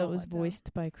 Even though it was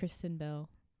voiced by Kristen Bell.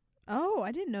 Oh,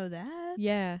 I didn't know that.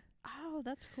 Yeah. Oh,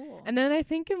 that's cool. And then I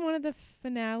think in one of the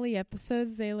finale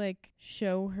episodes, they like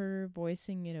show her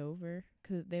voicing it over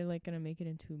because they're like going to make it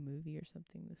into a movie or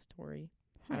something, the story.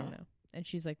 I don't know. And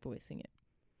she's like voicing it.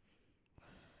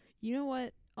 You know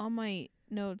what? On my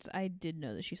notes, I did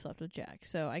know that she slept with Jack,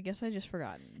 so I guess I just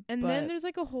forgotten. And then there's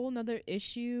like a whole nother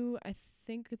issue. I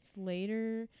think it's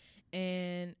later.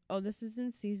 And this is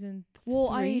in season 3. Well,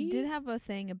 I did have a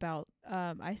thing about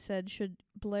I said, should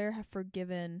Blair have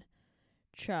forgiven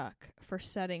Chuck for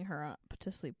setting her up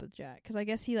to sleep with Jack? Because I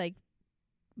guess he like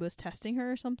was testing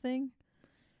her or something.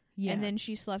 Yeah. And then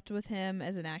she slept with him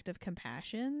as an act of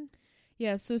compassion.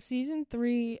 Yeah, so season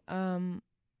 3,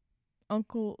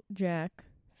 Uncle Jack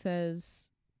says,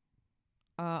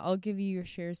 I'll give you your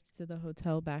shares to the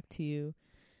hotel back to you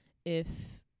if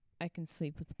I can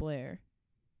sleep with Blair.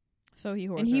 So he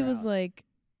was like,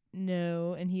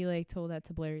 no. And he like told that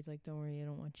to Blair. He's like, don't worry, I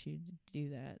don't want you to do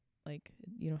that. Like,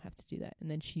 you don't have to do that. And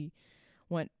then she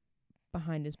went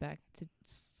behind his back to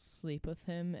sleep with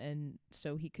him, and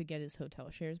so he could get his hotel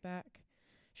shares back.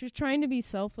 She was trying to be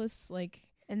selfless, like,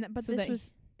 but so this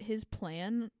was his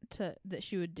plan that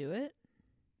she would do it.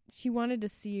 She wanted to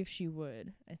see if she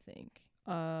would, I think.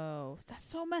 Oh, that's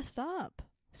so messed up.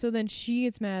 So then she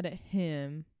gets mad at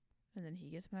him. And then he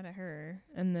gets mad at her.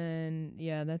 And then,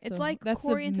 that's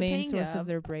Corey the main Topanga. source of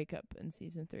their breakup in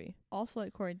season 3. Also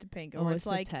like Corey and Topanga. Oh, where it's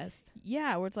like a test.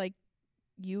 Yeah, where it's like,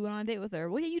 you went on a date with her.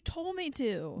 Well, yeah, you told me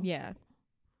to. Yeah.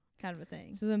 Kind of a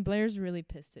thing. So then Blair's really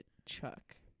pissed at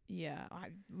Chuck. Yeah,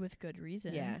 with good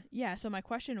reason. Yeah. Yeah, so my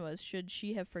question was, should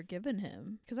she have forgiven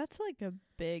him? Because that's like a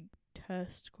big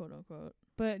test, quote unquote.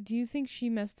 But do you think she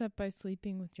messed up by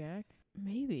sleeping with Jack?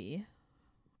 Maybe.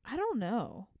 I don't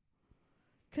know.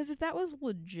 Because if that was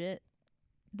legit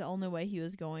the only way he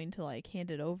was going to, like,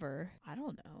 hand it over, I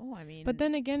don't know. I mean... But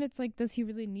then again, it's like, does he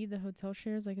really need the hotel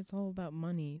shares? Like, it's all about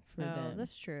money for them. Oh,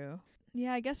 that's true.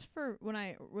 Yeah, I guess for when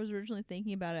I was originally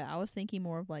thinking about it, I was thinking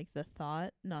more of, like, the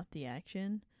thought, not the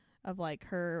action, of, like,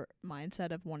 her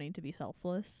mindset of wanting to be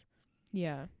selfless.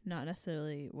 Yeah. Not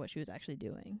necessarily what she was actually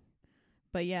doing.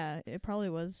 But yeah, it probably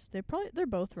was... They're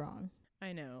both wrong.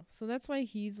 I know. So that's why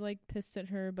he's, like, pissed at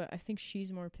her, but I think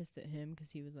she's more pissed at him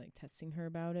because he was, like, testing her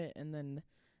about it, and then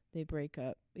they break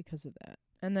up because of that.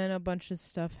 And then a bunch of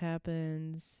stuff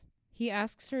happens. He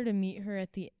asks her to meet her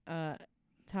at the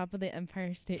top of the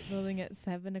Empire State Building at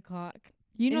 7 o'clock.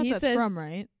 You know what that's from,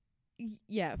 right?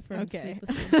 Yeah, from okay.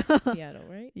 Sleepless in Seattle,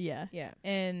 right? Yeah. Yeah.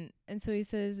 And so he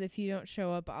says, if you don't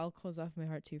show up, I'll close off my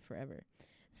heart to you forever.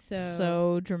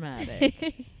 So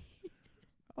dramatic.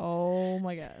 Oh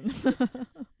my god.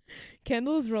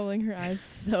 Kendall's rolling her eyes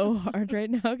so hard right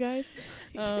now, guys.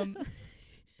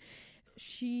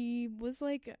 She was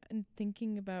like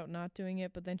thinking about not doing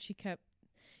it, but then she kept,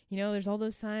 there's all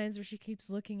those signs where she keeps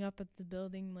looking up at the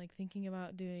building, like thinking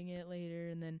about doing it later,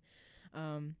 and then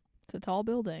it's a tall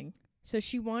building. So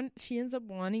she ends up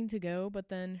wanting to go, but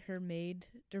then her maid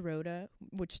Dorota,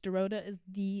 which Dorota is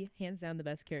the hands down the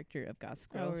best character of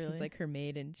Gossip Girl. Oh, really? She's like her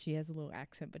maid, and she has a little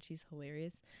accent, but she's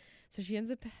hilarious. So she ends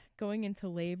up going into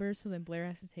labor. So then Blair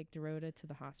has to take Dorota to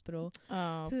the hospital.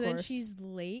 Oh, so of then course. she's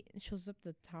late and shows up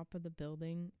at the top of the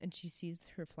building, and she sees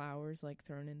her flowers like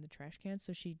thrown in the trash can.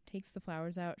 So she takes the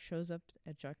flowers out, shows up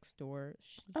at Chuck's door.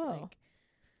 She's like,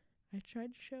 "I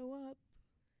tried to show up."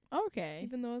 Okay.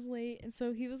 Even though I was late. And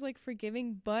so he was like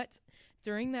forgiving, but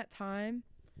during that time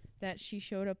that she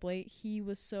showed up late, he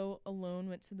was so alone,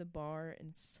 went to the bar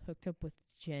and hooked up with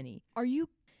Jenny. Are you?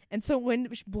 And so when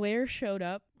Blair showed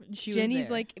up,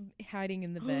 Jenny's like hiding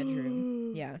in the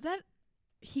bedroom. Yeah.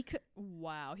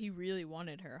 Wow, he really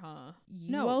wanted her, huh?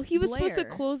 No, well, he was supposed to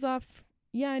close off.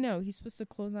 Yeah, I know. He's supposed to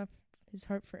close off his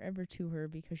heart forever to her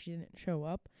because she didn't show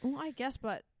up. Well, I guess,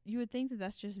 but you would think that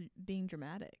that's just being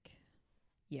dramatic.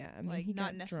 Yeah, I mean, like, he not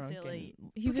got necessarily.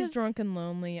 He was drunk and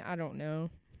lonely. I don't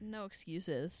know. No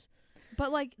excuses.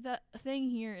 But, like, the thing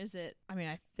here is that, I mean,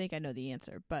 I think I know the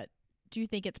answer, but do you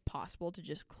think it's possible to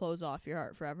just close off your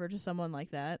heart forever to someone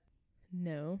like that?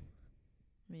 No.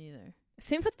 Me either.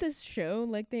 Same with this show.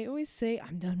 Like, they always say,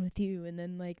 "I'm done with you," and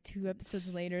then, like, 2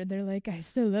 episodes later, they're like, "I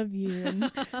still love you." And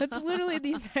that's literally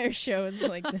the entire show is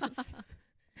like this.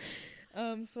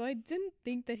 So I didn't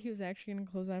think that he was actually going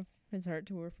to close off his heart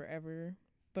to her forever.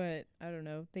 But I don't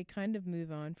know. They kind of move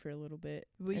on for a little bit.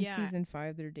 Well, in season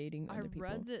 5, they're dating other people.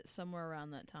 I read that somewhere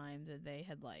around that time that they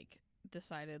had, like,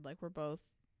 decided, like, we're both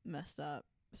messed up,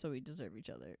 so we deserve each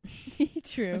other.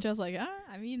 True. Which I was like,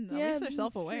 I mean, at least they're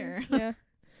self-aware. Yeah.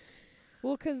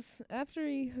 Well, because after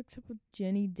he hooks up with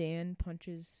Jenny, Dan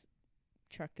punches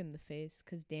Chuck in the face,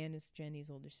 because Dan is Jenny's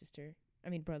older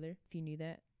brother, if you knew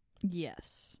that.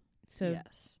 Yes. So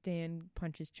yes. Dan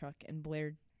punches Chuck, and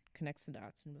Blair connects the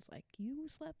dots and was like, "You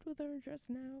slept with her just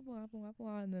now, blah, blah,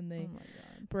 blah." And then they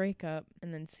break up.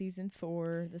 And then season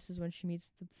 4, this is when she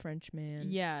meets the French man.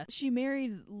 Yeah. She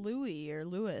married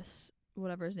Louis,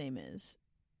 whatever his name is.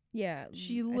 Yeah.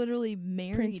 She literally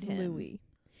married Prince him. Louis.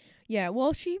 Yeah,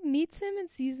 well, she meets him in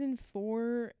season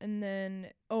 4, and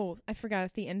then, I forgot,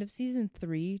 at the end of season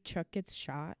 3, Chuck gets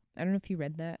shot. I don't know if you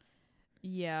read that.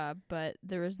 Yeah, but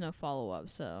there was no follow-up,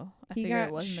 so I figured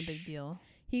it wasn't a big deal.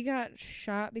 He got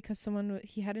shot because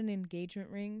he had an engagement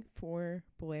ring for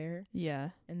Blair.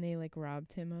 Yeah. And they, like,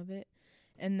 robbed him of it.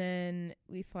 And then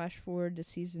we flash forward to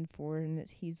season 4, and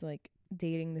he's, like,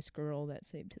 dating this girl that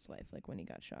saved his life, like, when he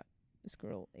got shot. This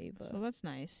girl, Ava. So that's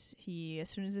nice. As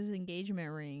soon as his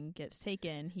engagement ring gets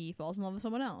taken, he falls in love with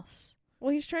someone else.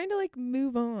 Well, he's trying to, like,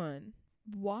 move on.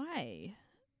 Why?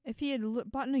 If he had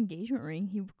bought an engagement ring,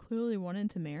 he clearly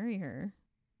wanted to marry her.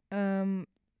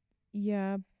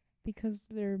 Yeah, because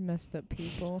they're messed up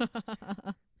people.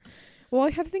 Well, I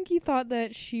think he thought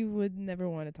that she would never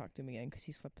want to talk to him again because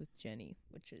he slept with Jenny,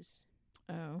 which is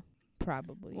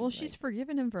probably. Well, she's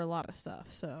forgiven him for a lot of stuff,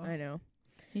 so I know.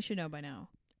 He should know by now.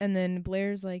 And then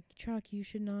Blair's like, "Chuck, you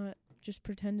should not just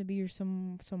pretend to be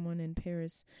someone in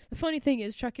Paris. The funny thing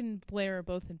is Chuck and Blair are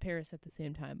both in Paris at the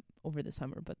same time over the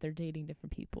summer, but they're dating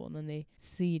different people, and then they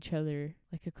see each other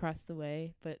like across the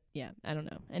way. But yeah, I don't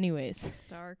know. Anyways.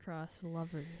 Star-crossed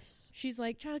lovers. She's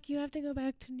like, Chuck, you have to go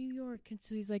back to New York. And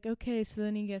so he's like, okay. So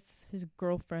then he gets his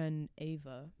girlfriend,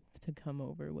 Ava, to come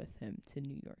over with him to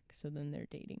New York. So then they're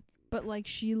dating. But, like,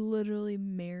 she literally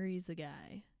marries a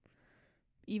guy,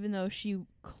 even though she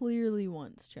clearly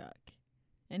wants Chuck.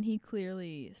 And he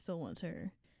clearly still wants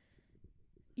her.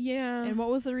 Yeah. And what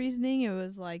was the reasoning? It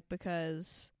was, like,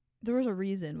 because there was a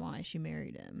reason why she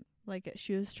married him. Like,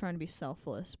 she was trying to be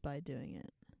selfless by doing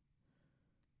it.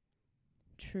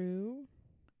 True.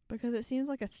 Because it seems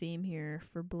like a theme here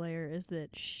for Blair is that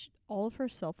all of her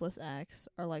selfless acts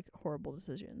are, like, horrible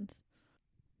decisions.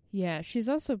 Yeah, she's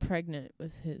also pregnant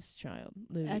with his child,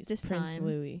 Louis. At this Prince time.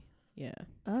 Louis. Yeah.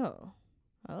 Oh.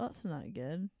 Well, that's not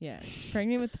good. Yeah, she's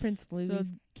pregnant with Prince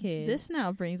Louis' kid. This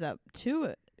now brings up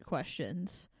two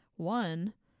questions.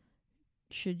 One,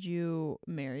 should you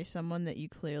marry someone that you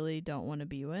clearly don't want to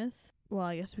be with? Well,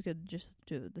 I guess we could just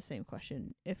do the same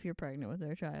question if you're pregnant with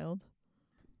their child.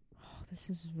 Oh, this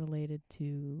is related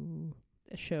to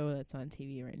a show that's on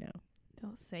TV right now.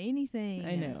 Don't say anything.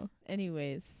 I know.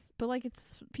 Anyways. But, like,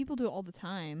 it's people do it all the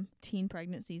time. Teen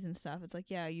pregnancies and stuff. It's like,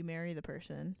 yeah, you marry the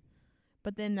person.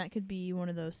 But then that could be one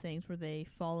of those things where they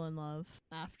fall in love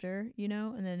after, you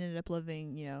know, and then ended up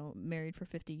living, you know, married for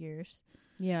 50 years.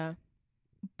 Yeah.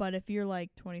 But if you're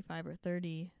like 25 or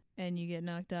 30 and you get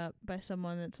knocked up by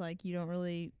someone that's like you don't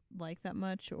really like that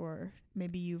much, or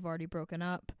maybe you've already broken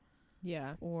up.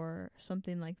 Yeah. Or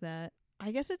something like that.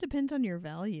 I guess it depends on your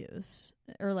values,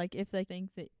 or like if they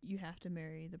think that you have to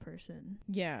marry the person.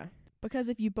 Yeah. Because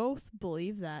if you both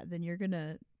believe that, then you're going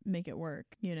to make it work,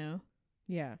 you know?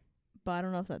 Yeah. But I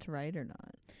don't know if that's right or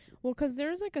not. Well, 'cause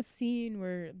there's like a scene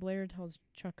where Blair tells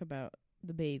Chuck about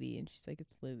the baby, and she's like,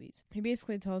 it's Louis. He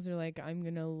basically tells her, like, I'm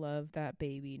going to love that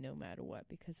baby no matter what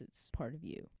because it's part of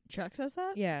you. Chuck says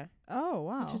that? Yeah. Oh,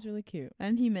 wow. Which is really cute.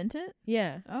 And he meant it?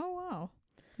 Yeah. Oh, wow.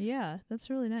 Yeah, that's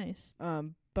really nice.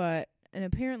 But, and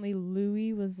apparently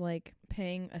Louis was, like,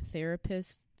 paying a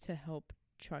therapist to help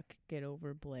Chuck get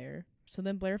over Blair. So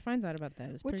then Blair finds out about that.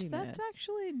 It's pretty mad. Which that's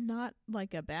actually not,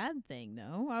 like, a bad thing,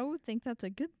 though. I would think that's a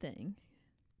good thing.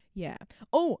 Yeah.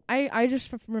 Oh, I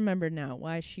just remembered now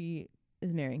why she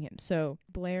is marrying him. So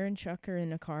Blair and Chuck are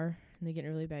in a car, and they get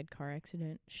in a really bad car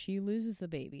accident. She loses the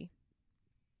baby.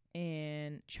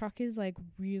 And Chuck is, like,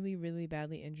 really, really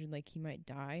badly injured, like he might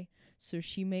die. So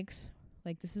she makes,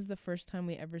 like, this is the first time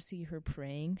we ever see her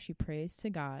praying. She prays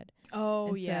to God.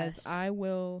 Oh, and says,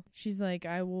 she's like,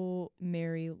 I will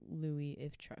marry Louis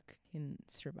if Chuck can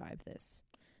survive this.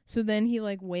 So then he,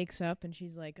 like, wakes up, and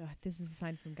she's like, this is a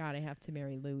sign from God. I have to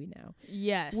marry Louis now.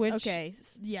 Yes. Okay.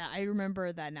 Yeah, I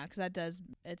remember that now, because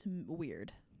it's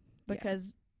weird.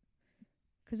 Because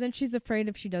then she's afraid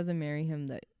if she doesn't marry him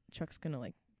that Chuck's going to,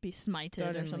 like, be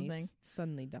smited or something.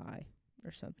 Suddenly die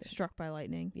or something. Struck by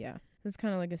lightning. Yeah. It's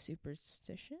kind of like a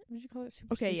superstition. Would you call it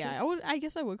superstitious? Okay, yeah. I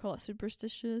guess I would call it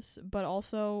superstitious, but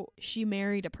also she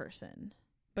married a person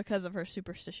because of her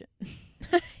superstition.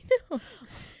 I know.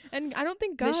 And I don't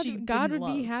think God would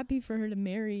be happy for her to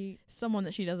marry someone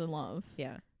that she doesn't love.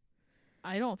 Yeah.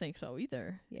 I don't think so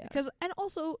either. Yeah. And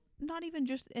also, not even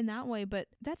just in that way, but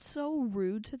that's so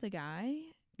rude to the guy.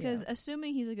 Because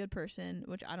assuming he's a good person,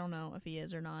 which I don't know if he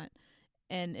is or not,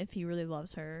 and if he really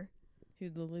loves her. Who,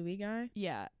 the Louis guy?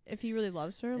 Yeah. If he really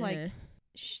loves her, like,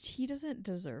 he doesn't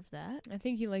deserve that. I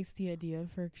think he likes the idea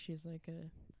of her 'cause she's like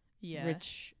a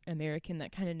rich American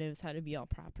that kind of knows how to be all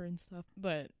proper and stuff.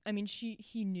 But, I mean,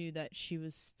 he knew that she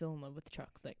was still in love with Chuck,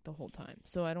 like, the whole time.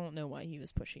 So I don't know why he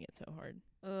was pushing it so hard.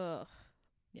 Ugh.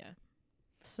 Yeah.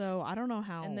 So I don't know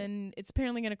how. And then it's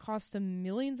apparently going to cost him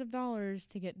millions of dollars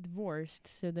to get divorced.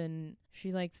 So then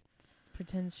she, like,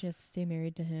 pretends she has to stay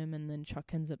married to him, and then Chuck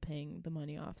ends up paying the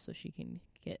money off so she can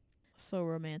get... So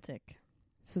romantic.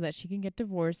 So that she can get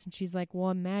divorced. And she's like, well,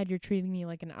 I'm mad you're treating me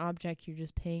like an object. You're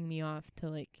just paying me off to,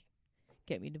 like,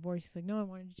 get me divorced. He's like, no, I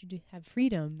wanted you to have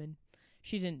freedom. And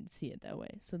she didn't see it that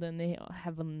way. So then they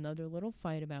have another little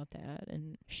fight about that.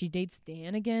 And she dates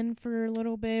Dan again for a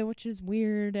little bit, which is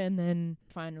weird. And then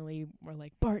finally we're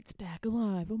like, Bart's back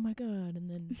alive. Oh, my God. And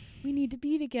then we need to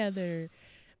be together.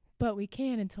 But we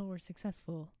can't until we're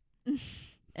successful.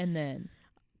 And then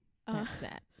that's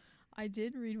that. I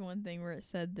did read one thing where it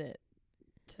said that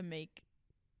to make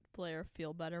Blair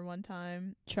feel better one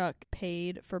time, Chuck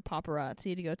paid for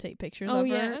paparazzi to go take pictures of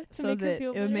her so that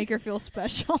it would make her feel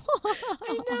special.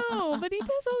 I know, but he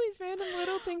does all these random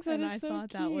little things that is so cute. And I thought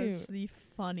that was the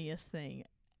funniest thing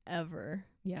ever.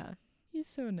 Yeah, he's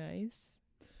so nice.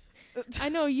 I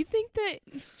know, you think that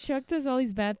Chuck does all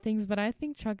these bad things, but I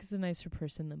think Chuck is a nicer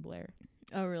person than Blair.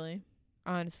 Oh, really?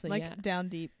 Honestly, like, yeah. down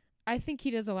deep. I think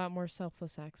he does a lot more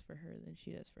selfless acts for her than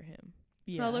she does for him.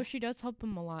 Yeah. Although she does help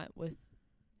him a lot with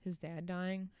his dad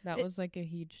dying. That was, like, a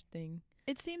huge thing.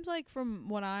 It seems like, from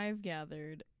what I've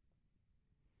gathered,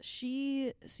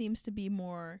 she seems to be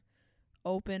more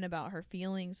open about her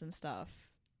feelings and stuff,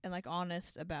 and, like,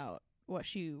 honest about what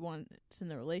she wants in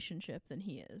the relationship than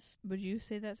he is. Would you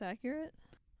say that's accurate?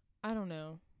 I don't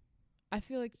know. I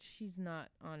feel like she's not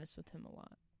honest with him a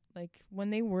lot. Like, when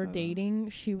they were dating,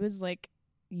 she was, like,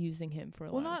 using him for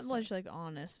a lot of stuff. Well, not like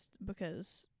honest,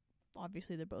 because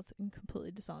obviously they're both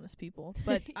completely dishonest people.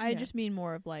 But I just mean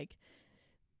more of, like,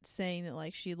 saying that,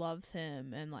 like, she loves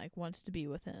him and, like, wants to be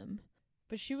with him.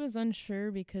 But she was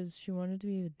unsure because she wanted to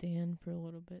be with Dan for a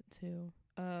little bit, too.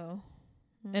 Oh.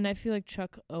 And I feel like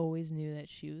Chuck always knew that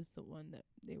she was the one that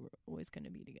they were always going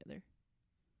to be together.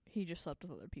 He just slept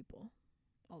with other people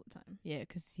all the time. Yeah,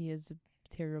 because he has a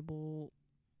terrible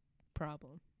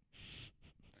problem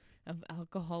of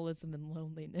alcoholism and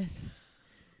loneliness.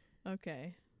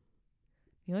 Okay.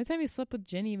 The only time he slept with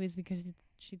Jenny was because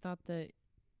he thought that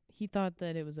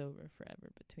it was over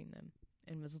forever between them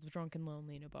and was drunk and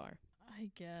lonely in a bar. I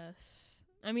guess.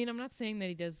 I mean, I'm not saying that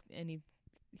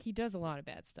he does a lot of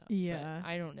bad stuff. Yeah. But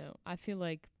I don't know. I feel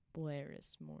like Blair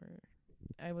is more.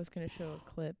 I was going to show a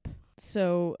clip.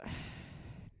 So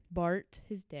Bart,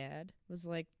 his dad, was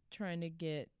like trying to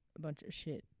get a bunch of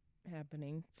shit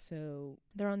happening. So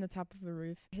they're on the top of a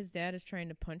roof. His dad is trying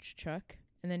to punch Chuck,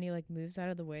 and then he like moves out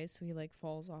of the way, so he like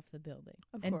falls off the building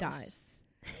and dies.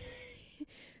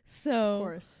 So of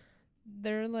course,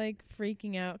 they're like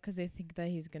freaking out because they think that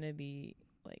he's gonna be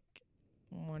like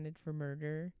wanted for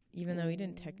murder, even though he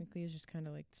didn't technically. It was just kind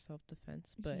of like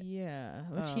self-defense. But yeah,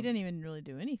 which he didn't even really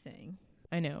do anything.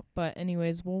 I know, but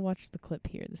anyways, we'll watch the clip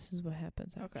here. This is what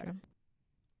happens after. Okay.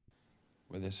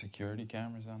 Were there security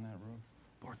cameras on that roof?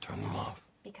 Or turn them off.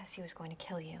 Because he was going to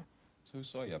kill you. So who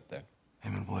saw you up there?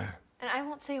 Him and Blair. And I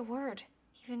won't say a word.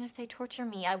 Even if they torture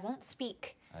me, I won't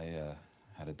speak. I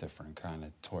had a different kind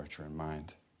of torture in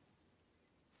mind.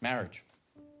 Marriage.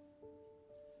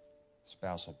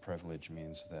 Spousal privilege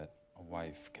means that a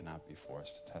wife cannot be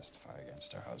forced to testify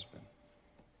against her husband.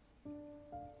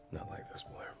 Not like this,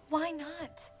 Blair. Why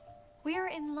not? We are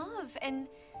in love, and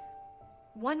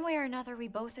one way or another, we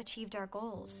both achieved our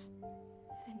goals.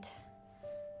 And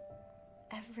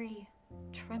every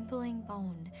trembling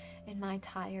bone in my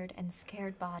tired and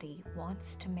scared body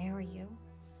wants to marry you.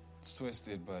 It's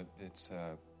twisted, but it's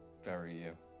very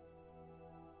you.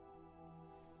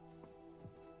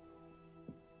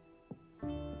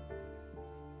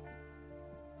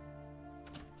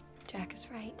 Jack is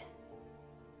right.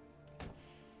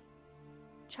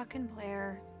 Chuck and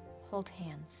Blair hold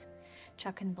hands.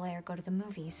 Chuck and Blair go to the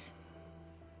movies.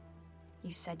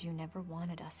 You said you never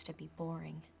wanted us to be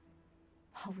boring.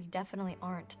 Well, we definitely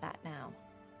aren't that now.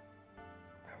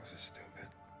 I was a stupid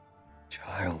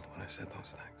child when I said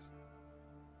those things.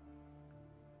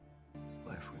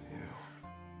 Life with you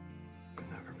could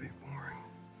never be boring.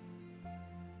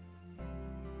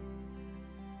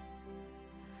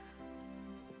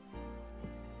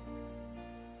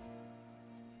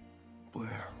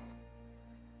 Blair.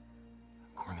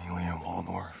 Cornelia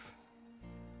Waldorf.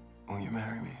 Will you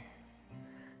marry me?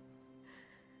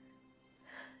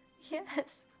 Yes.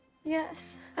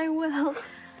 Yes, I will.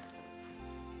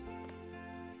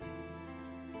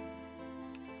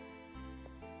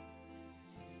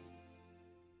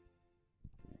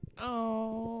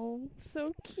 Oh,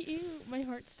 so cute. My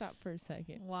heart stopped for a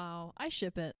second. Wow. I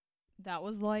ship it. That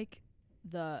was like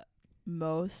the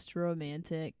most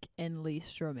romantic and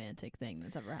least romantic thing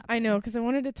that's ever happened. I know, because I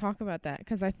wanted to talk about that,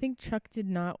 because I think Chuck did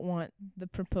not want the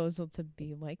proposal to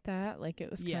be like that. Like, it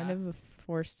was kind of a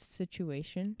forced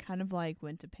situation. Kind of like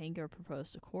when Topanga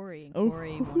proposed to Corey, and Oh.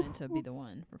 Corey wanted to be the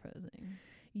one proposing.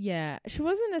 Yeah, she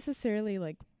wasn't necessarily,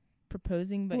 like,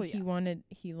 proposing, but Well, yeah. I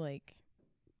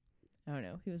don't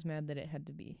know, he was mad that it had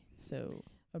to be so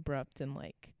abrupt and,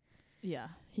 like... Yeah,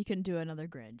 he couldn't do another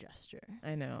grand gesture.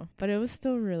 I know, but it was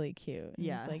still really cute. And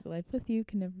Yeah. it's like, life with you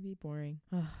can never be boring.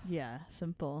 Yeah,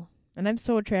 simple. And I'm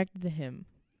so attracted to him,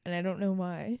 and I don't know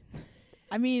why.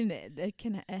 I mean, it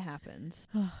happens.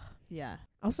 Yeah.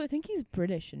 Also, I think he's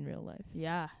British in real life.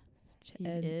 Yeah, he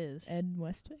is. Ed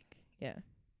Westwick? Yeah.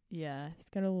 Yeah. He's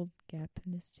got a little gap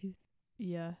in his tooth.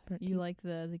 Yeah. Front You teeth. like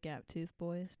the gap tooth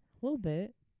boys? A little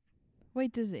bit.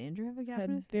 Wait, does Andrew have a gap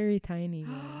in his? Very tiny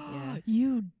one. Yeah.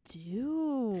 You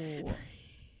do.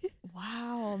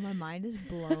 Wow, my mind is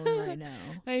blown right now.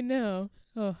 I know.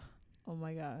 Oh, Oh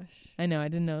my gosh. I know, I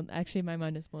didn't know. Actually, my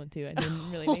mind is blown too. I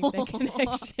didn't really make that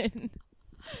connection.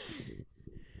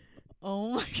 Oh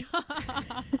my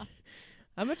god.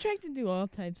 I'm attracted to all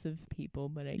types of people,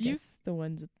 but I guess the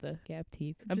ones with the gap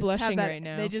teeth. I'm Just blushing that, right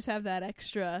now. They just have that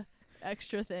extra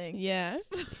thing. Yeah.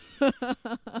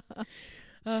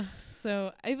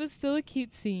 So it was still a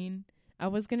cute scene. I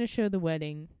was gonna show the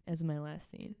wedding as my last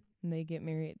scene, and they get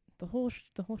married. The whole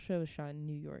show was shot in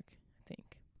New York, I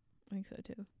think. I think so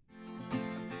too.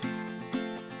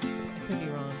 I could be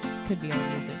wrong. Could be on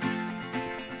music.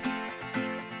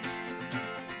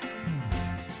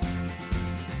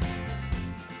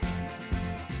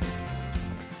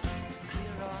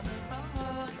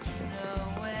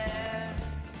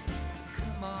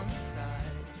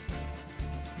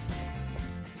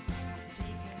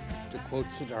 To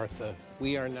quote Siddhartha,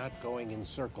 we are not going in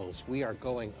circles, we are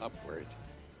going upward.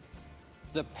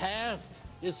 The path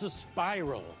is a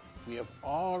spiral. We have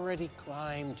already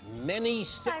climbed many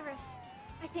steps. Cyrus,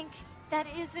 I think that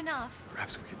is enough.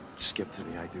 Perhaps we could skip to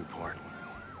the I do part.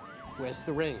 Where's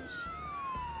the rings?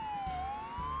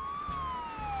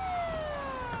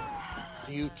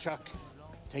 Do you, Chuck,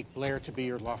 take Blair to be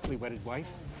your lawfully wedded wife?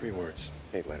 3 words,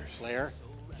 8 letters. Blair,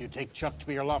 do you take Chuck to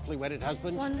be your lawfully wedded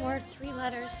husband? 1 word, 3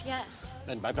 letters, yes.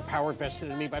 Then by the power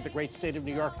vested in me by the great state of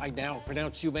New York, I now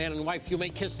pronounce you man and wife. You may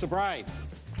kiss the bride.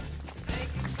 They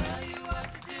can tell you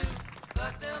what to do,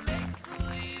 but they'll make a fool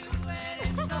of you,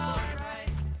 and it's alright.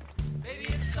 Baby,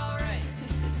 it's alright.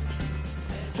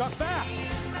 Chuck Bass!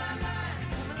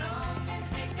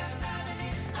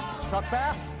 Chuck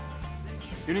Bass?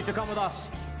 You need to come with us.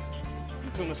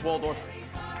 To Miss Waldorf.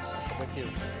 With you.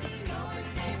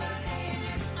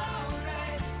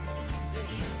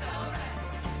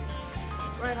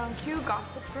 Right on cue,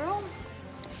 Gossip Girl.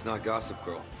 It's not Gossip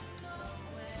Girl.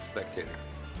 It's The Spectator.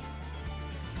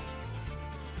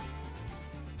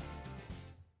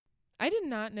 I did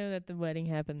not know that the wedding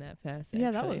happened that fast.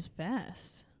 Yeah, that actually. was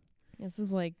fast. This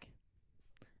was like,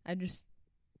 I just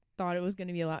thought it was going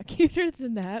to be a lot cuter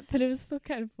than that, but it was still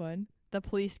kind of fun. The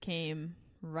police came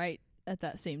right at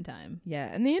that same time. Yeah,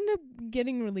 and they end up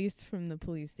getting released from the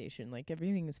police station. Like,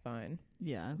 everything is fine.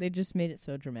 Yeah. They just made it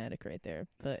so dramatic right there,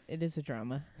 but it is a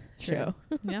drama True. show.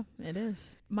 Yeah, it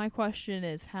is. My question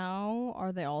is, how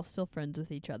are they all still friends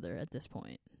with each other at this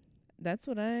point? That's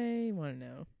what I want to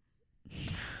know.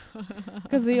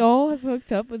 Because they all have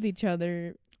hooked up with each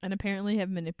other. And apparently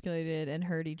have manipulated and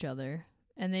hurt each other.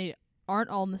 And they aren't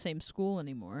all in the same school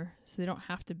anymore, so they don't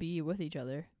have to be with each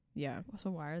other. Yeah. So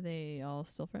why are they all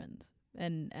still friends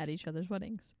and at each other's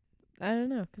weddings? I don't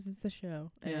know, because it's a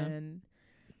show. Yeah. And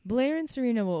Blair and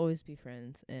Serena will always be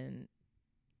friends, and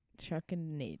Chuck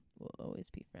and Nate will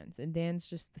always be friends. And Dan's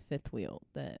just the fifth wheel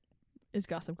that is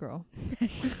Gossip Girl.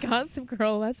 He's Gossip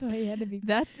Girl. That's why he had to be.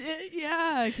 That's it.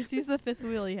 Yeah, because he's the fifth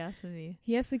wheel. He has to be.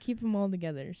 He has to keep them all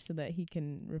together so that he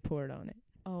can report on it.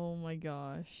 Oh my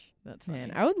gosh, that's funny.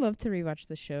 Man, I would love to rewatch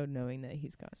the show knowing that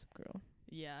he's Gossip Girl.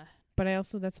 Yeah, but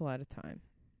that's a lot of time.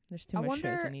 There's too much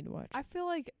shows I need to watch. I feel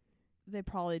like they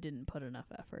probably didn't put enough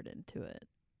effort into it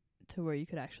to where you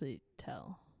could actually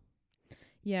tell.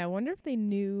 Yeah, I wonder if they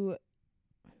knew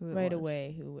right was.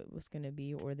 away who it was going to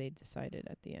be, or they decided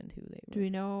at the end who they were. Do we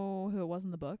know who it was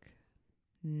in the book?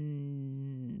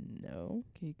 No.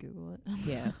 Can you Google it?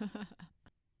 Yeah.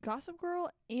 Gossip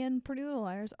Girl and Pretty Little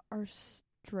Liars are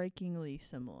strikingly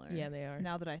similar. Yeah, they are.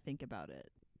 Now that I think about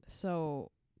it.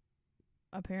 So,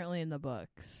 apparently in the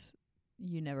books,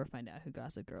 you never find out who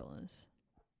Gossip Girl is.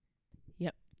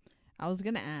 Yep. I was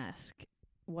going to ask,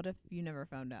 what if you never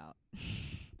found out?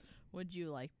 Would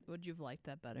you have liked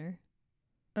that better?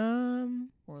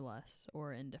 Or less,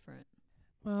 or indifferent?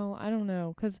 Well, I don't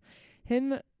know, 'cause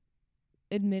him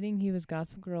admitting he was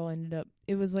Gossip Girl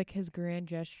it was like his grand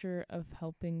gesture of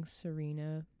helping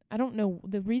Serena. I don't know,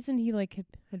 the reason he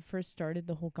had first started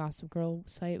the whole Gossip Girl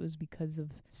site was because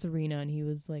of Serena, and he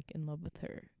was in love with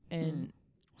her, and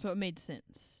so it made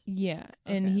sense. Yeah,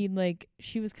 okay. And he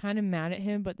she was kind of mad at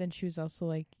him, but then she was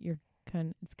also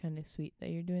it's kind of sweet that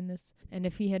you're doing this. And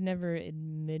if he had never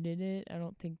admitted it, I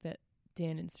don't think that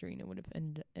Dan and Serena would have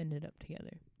ended up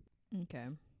together. Okay.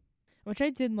 Which I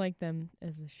did like them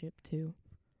as a ship too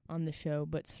on the show,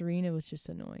 but Serena was just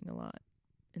annoying a lot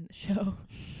in the show.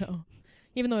 So,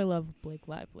 even though I love Blake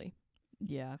Lively.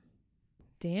 Yeah.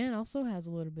 Dan also has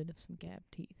a little bit of some gap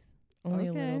teeth. Only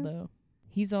a little though.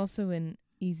 He's also in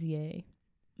Easy A.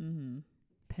 Mm-hmm.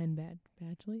 Penn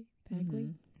Badgley?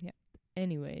 Mm-hmm. Yeah.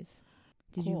 Anyways,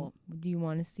 do you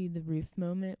want to see the roof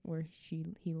moment where he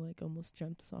almost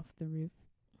jumps off the roof?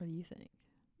 What do you think?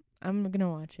 I'm gonna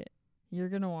watch it. You're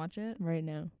gonna watch it right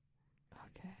now.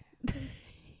 Okay.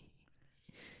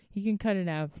 You can cut it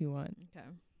out if you want. Okay.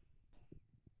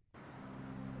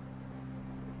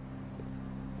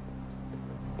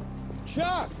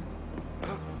 Chuck!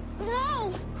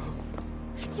 No!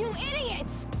 You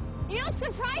idiots! You don't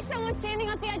surprise someone standing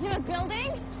at the edge of a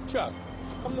building! Chuck,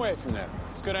 come away from there.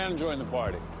 Let's go down and join the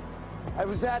party. I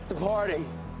was at the party.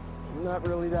 I'm not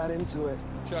really that into it.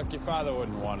 Chuck, your father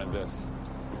wouldn't have wanted this.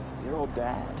 Your old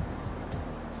dad.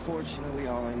 Fortunately,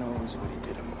 all I know is what he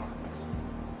didn't want.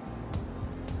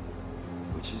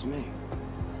 Which is me.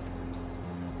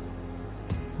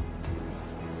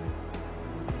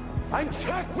 I'm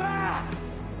Chuck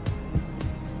Bass!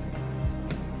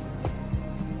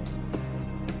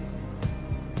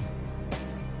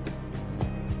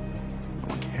 No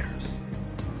one cares.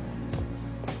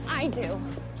 I do.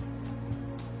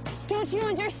 Don't you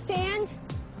understand?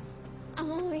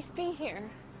 I'll always be here.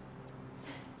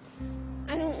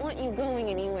 I don't want you going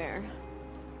anywhere.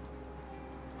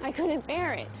 I couldn't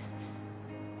bear it.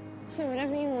 So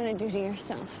whatever you want to do to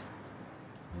yourself,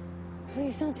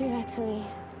 please don't do that to me.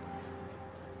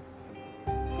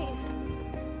 Please.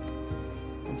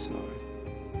 I'm sorry.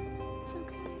 It's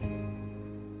okay.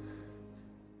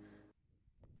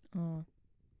 Oh.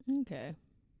 Okay.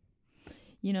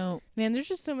 You know, man, there's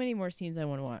just so many more scenes I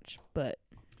want to watch, but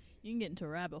you can get into a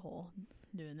rabbit hole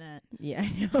doing that. Yeah,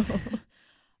 I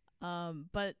know.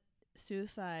 But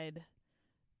suicide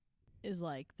is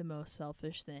like the most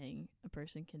selfish thing a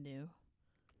person can do.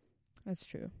 That's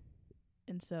true.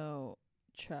 And so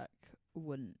Chuck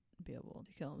wouldn't be able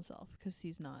to kill himself because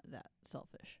he's not that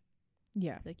selfish.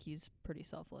 Yeah. Like, he's pretty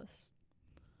selfless.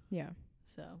 Yeah.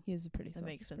 So he is a pretty selfless that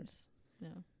makes sense.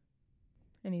 person.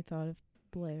 Yeah. Any thought of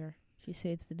Blair? She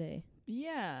saves the day.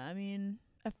 Yeah, I mean,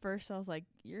 at first I was like,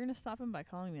 you're going to stop him by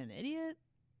calling me an idiot?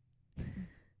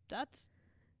 That's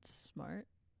smart.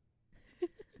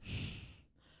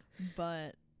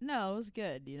 But no, it was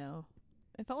good, you know.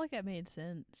 It felt like it made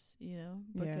sense, you know,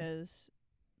 because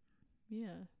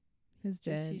his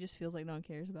dad, he just feels like no one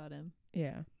cares about him.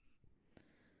 Yeah.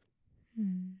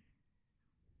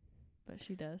 But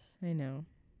she does. I know.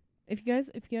 If you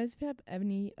guys have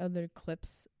any other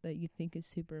clips that you think is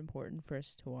super important for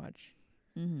us to watch,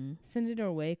 send it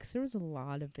our way, because there was a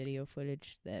lot of video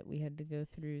footage that we had to go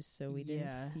through, so we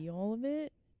didn't see all of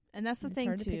it. And that's the it's thing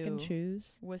hard too. To pick and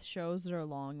choose with shows that are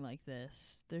long like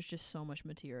this. There's just so much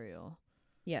material.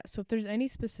 Yeah. So if there's any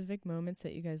specific moments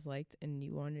that you guys liked and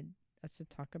you wanted us to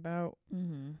talk about,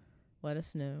 let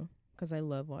us know. Because I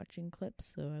love watching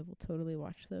clips, so I will totally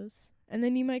watch those. And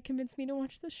then you might convince me to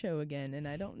watch the show again, and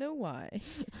I don't know why.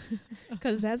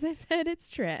 Because as I said, it's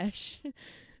trash.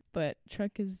 But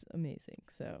Chuck is amazing,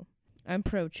 so I'm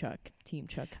pro Chuck, Team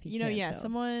Chuck. If you know, can't yeah. tell.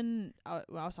 Someone, I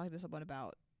was talking to someone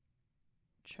about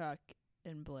Chuck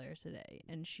and Blair today,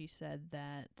 and she said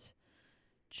that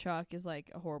Chuck is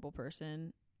like a horrible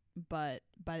person, but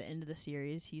by the end of the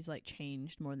series, he's like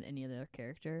changed more than any other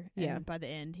character. Yeah. And by the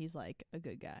end, he's like a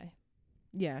good guy.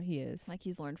 Yeah, he is. Like,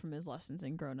 he's learned from his lessons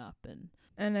and grown up.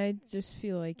 And I just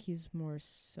feel like he's more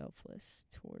selfless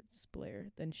towards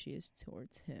Blair than she is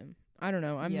towards him. I don't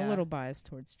know. I'm a little biased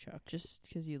towards Chuck. Just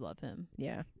because you love him.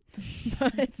 Yeah.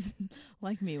 But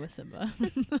like me with Simba.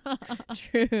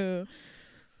 True.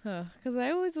 Because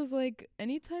I always was like,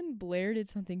 anytime Blair did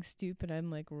something stupid, I'm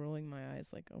like rolling my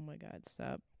eyes like, oh my God,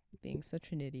 stop being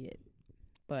such an idiot.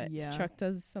 But if Chuck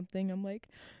does something, I'm like,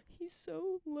 he's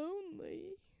so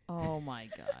lonely. Oh my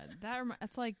God.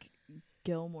 That's like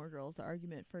Gilmore Girls, the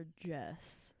argument for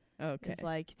Jess. Okay. It's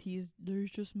like, he's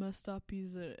just messed up.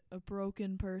 He's a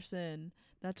broken person.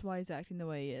 That's why he's acting the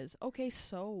way he is. Okay,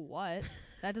 so what?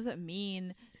 That doesn't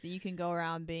mean that you can go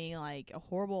around being like a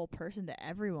horrible person to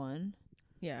everyone.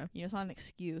 Yeah. You know, it's not an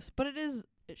excuse. But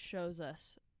it shows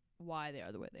us why they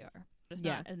are the way they are. It's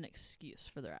not an excuse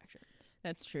for their actions.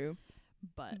 That's true.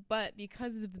 But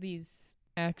because of these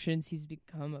actions, he's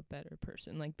become a better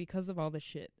person. Like, because of all the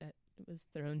shit that was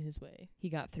thrown his way, he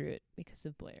got through it because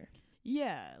of Blair.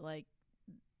 Yeah, like,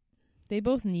 they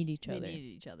both need each other. They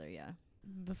need each other, yeah.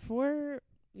 Before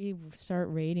we start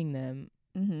rating them,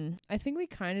 I think we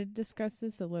kind of discussed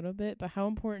this a little bit, but how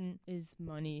important is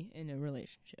money in a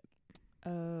relationship?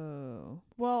 Oh.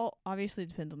 Well, obviously it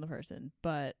depends on the person,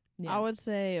 but I would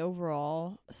say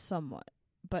overall, somewhat.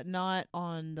 But not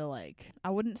on the, like, I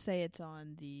wouldn't say it's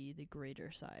on the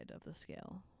greater side of the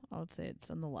scale. I would say it's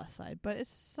on the less side, but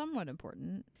it's somewhat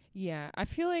important. Yeah, I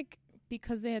feel like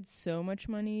because they had so much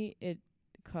money, it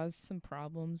caused some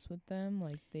problems with them.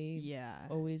 Like, they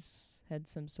always had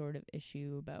some sort of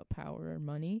issue about power or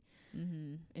money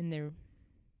in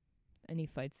any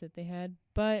fights that they had.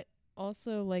 But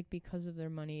also, like, because of their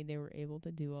money, they were able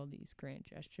to do all these grand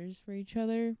gestures for each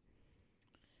other.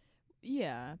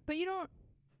 Yeah, but you don't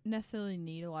necessarily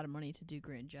need a lot of money to do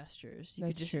grand gestures. You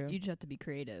That's could just true. You just have to be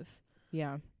creative.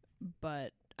 Yeah.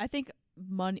 But I think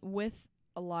with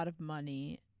a lot of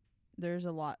money, there's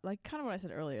a lot, like kind of what I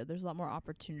said earlier, there's a lot more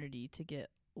opportunity to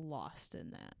get lost in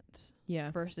that.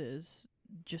 Yeah. Versus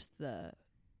just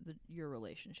your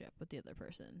relationship with the other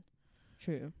person.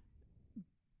 True.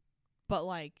 But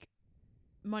like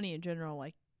money in general,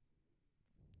 like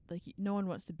no one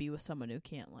wants to be with someone who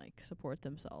can't like support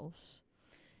themselves.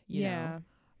 You know,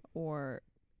 or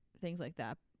things like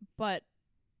that. But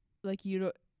like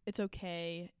it's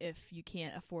okay if you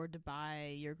can't afford to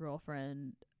buy your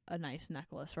girlfriend a nice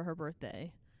necklace for her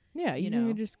birthday. Yeah, you know,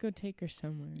 can just go take her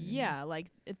somewhere. Yeah,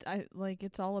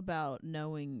 it's all about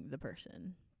knowing the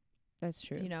person. That's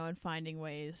true. You know, and finding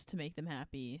ways to make them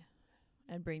happy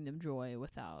and bring them joy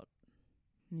without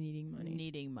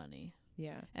needing money.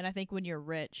 Yeah. And I think when you're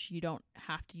rich, you don't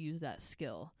have to use that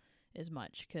skill as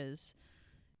much because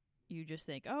you just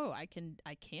think, oh, I can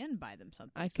buy them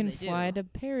something. I can fly to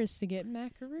Paris to get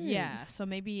macaroons. Yeah, so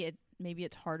maybe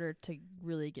it's harder to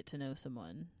really get to know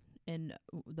someone in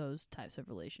those types of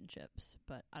relationships.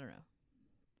 But I don't know.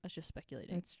 That's just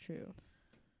speculating. That's true.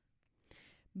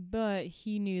 But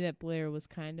he knew that Blair was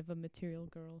kind of a material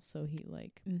girl, so he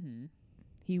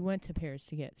he went to Paris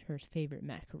to get her favorite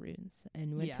macaroons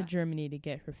and went to Germany to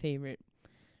get her favorite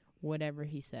whatever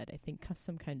he said. I think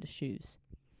some kind of shoes.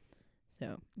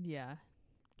 So yeah,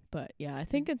 but yeah, I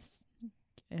think I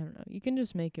don't know. You can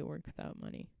just make it work without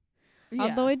money. Yeah.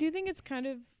 Although I do think it's kind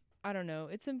of, I don't know.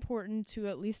 It's important to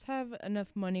at least have enough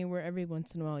money where every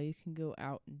once in a while you can go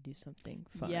out and do something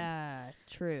fun. Yeah,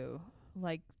 true.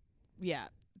 Like, yeah,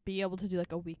 be able to do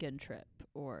like a weekend trip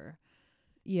or,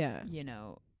 you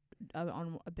know,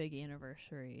 on a big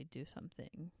anniversary, do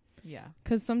something. Yeah,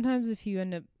 because sometimes if you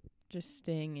end up just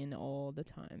staying in all the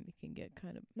time, you can get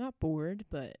kind of not bored,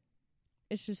 but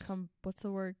it's just what's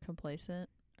the word? Complacent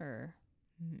or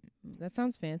that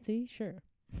sounds fancy. Sure.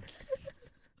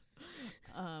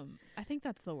 I think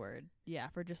that's the word. Yeah,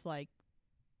 for just like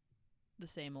the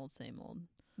same old.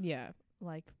 Yeah,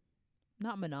 like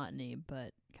not monotony,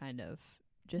 but kind of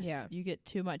just you get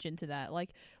too much into that.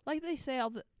 Like they say,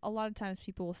 a lot of times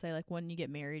people will say like when you get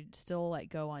married, still like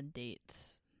go on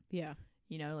dates. Yeah,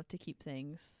 you know, like to keep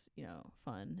things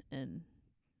fun and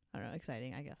I don't know,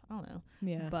 exciting. I guess I don't know.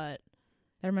 Yeah, but.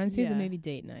 That reminds me of the movie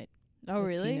Date Night. Oh,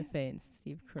 really? Tina Fey and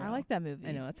Steve Carell. I like that movie.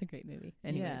 I know, it's a great movie.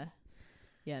 Anyways.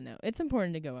 Yeah, no. It's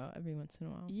important to go out every once in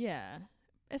a while. Yeah.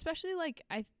 Especially, like,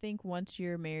 I think once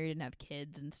you're married and have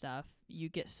kids and stuff, you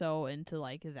get so into,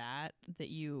 like, that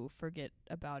you forget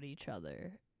about each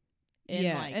other. And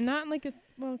and not in, like,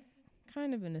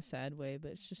 kind of in a sad way,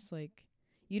 but it's just, like,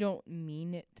 you don't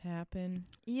mean it to happen.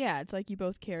 Yeah, it's like you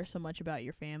both care so much about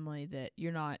your family that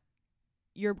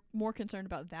you're more concerned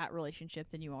about that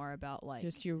relationship than you are about like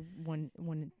just your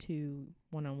one-on-one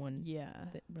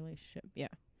relationship. Yeah.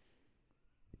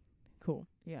 Cool.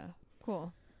 Yeah.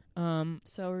 Cool.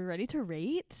 So are we ready to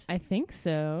rate? I think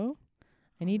so.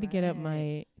 I need to get up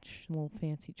my little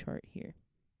fancy chart here.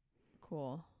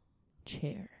 Cool.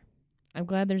 Chair. I'm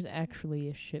glad there's actually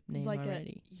a ship name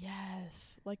already.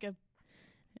 Yes. Like an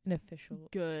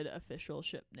good official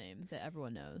ship name that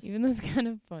everyone knows. Even though it's kind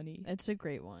of funny. It's a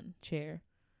great one. Chair.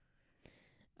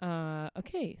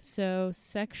 Okay, so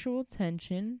sexual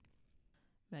tension.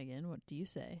 Megan, what do you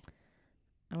say?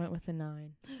 I went with a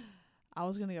 9. I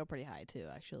was gonna go pretty high too,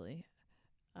 actually.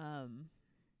 I'll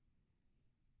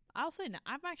say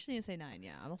I'm actually gonna say 9.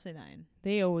 Yeah, I'll say 9.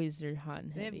 They always are hot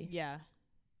and heavy. Yeah,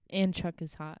 and Chuck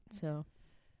is hot, so.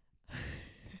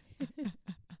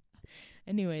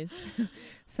 Anyways,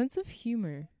 sense of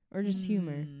humor or just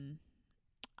humor.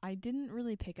 I didn't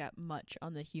really pick up much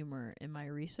on the humor in my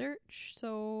research,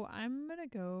 so I'm gonna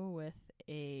go with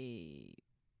a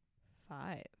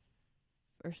 5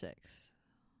 or 6.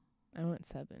 I went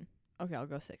 7. Okay, I'll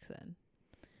go 6 then.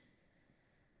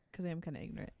 'Cause I am kind of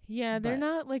ignorant. Yeah, they're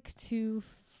not like too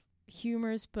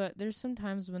humorous, but there's some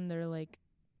times when they're like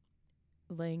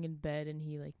laying in bed and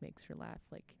he like makes her laugh,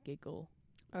 like giggle.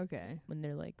 Okay. When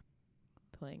they're like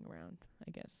playing around,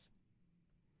 I guess.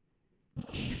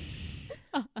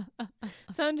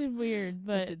 Sounded weird,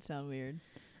 but it did sound weird.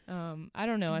 I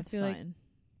don't know. It's I feel fine.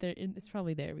 like it's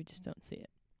probably there. We just don't see it.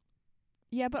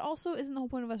 Yeah, but also, isn't the whole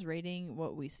point of us rating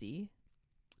what we see?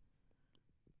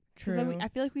 True. I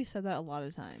feel like we've said that a lot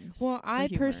of times. Well, I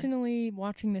personally,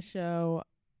 watching the show,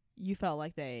 you felt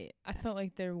like I felt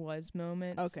like there was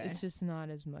moments. Okay. It's just not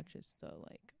as much as the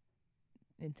like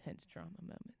intense drama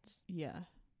moments. Yeah.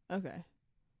 Okay.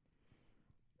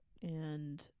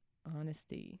 And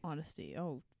honesty.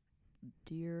 Oh,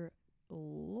 dear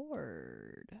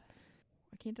Lord.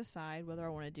 I can't decide whether I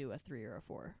want to do a 3 or a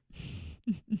 4.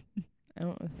 I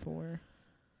went with 4.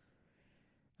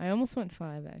 I almost went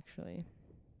 5, actually.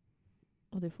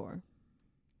 I'll do 4.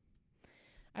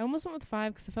 I almost went with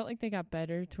 5 because I felt like they got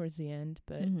better towards the end,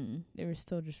 but they were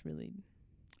still just really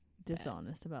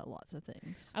dishonest about lots of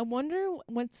things. I wonder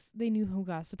once they knew who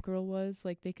Gossip Girl was,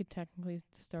 like they could technically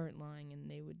start lying and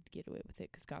they would get away with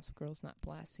it because Gossip Girl's not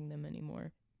blasting them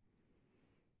anymore.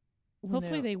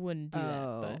 Hopefully they wouldn't do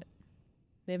that, but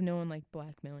they have no one like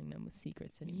blackmailing them with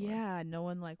secrets anymore. Yeah, no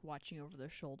one like watching over their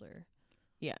shoulder.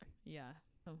 Yeah. Yeah.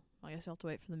 Oh, I guess I'll have to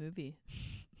wait for the movie.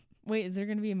 Wait, is there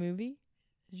going to be a movie?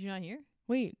 Did you not hear?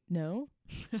 Wait, no.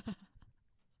 Are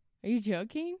you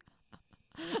joking?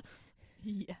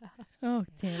 Yeah. Oh,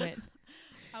 damn it.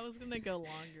 I was going to go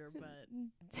longer, but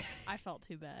I felt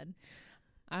too bad.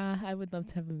 I would love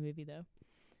to have a movie, though.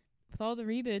 With all the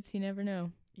reboots, you never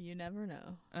know. You never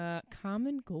know.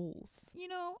 Common goals. You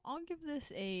know, I'll give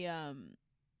this a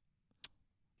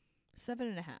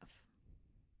 7.5.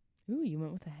 Ooh, you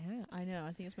went with a half. I know.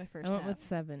 I think it's my first I went half. with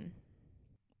 7.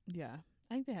 Yeah.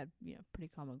 I think they had, pretty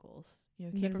common goals.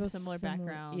 Came from similar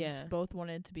backgrounds. Yeah. Both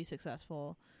wanted to be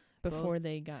successful. Before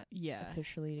they got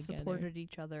officially together. Supported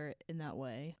each other in that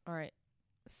way. All right.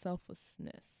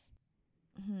 Selflessness.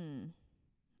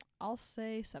 I'll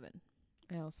say 7.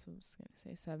 I also was going to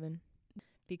say 7.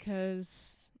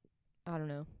 Because, I don't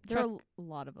know. There are a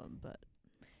lot of them,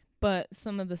 But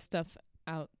some of the stuff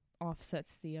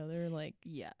offsets the other. Like,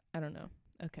 yeah. I don't know.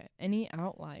 Okay. Any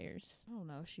outliers? I don't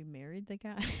know. She married the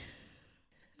guy.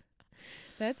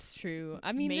 That's true.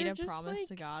 I mean, made a just promise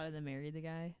to God and then married the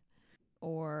guy.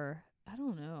 Or, I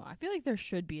don't know. I feel like there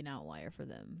should be an outlier for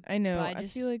them. I know. I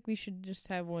feel like we should just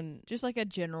have one. Just like a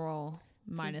general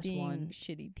 -1.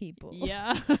 Shitty people.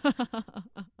 Yeah.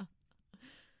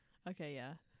 Okay,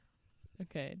 yeah.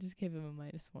 Okay, just give him a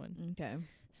 -1. Okay.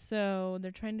 So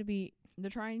they're trying to be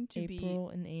April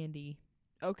and Andy.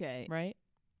 Okay. Right?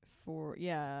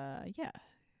 Yeah.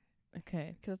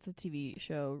 Okay. Because it's a TV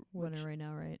show running right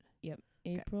now, right? Yep.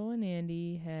 April and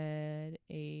Andy had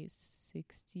a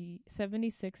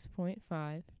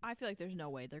 76.5. I feel like there's no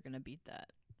way they're going to beat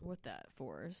that with that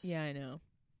force. Yeah, I know.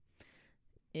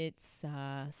 It's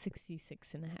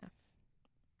 66.5.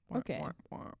 Okay.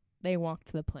 They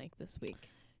walked the plank this week.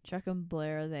 Chuck and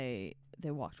Blair, they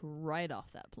walked right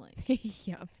off that plank.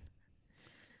 Yep.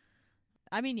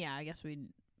 I mean, yeah, I guess we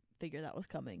figured that was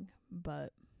coming,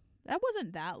 but that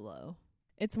wasn't that low.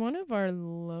 It's one of our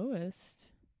lowest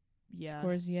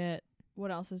scores yet.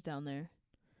 What else is down there?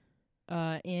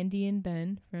 Andy and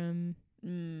Ben from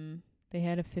they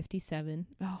had a 57.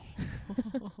 Oh.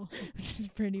 Which is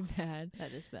pretty bad.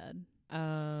 That is bad.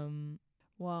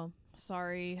 Well,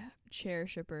 sorry, chair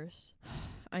shippers.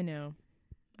 I know.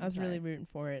 I was really rooting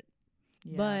for it.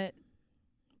 Yeah.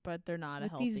 But they're not a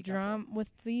healthy couple. With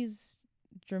these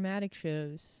dramatic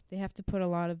shows, they have to put a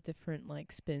lot of different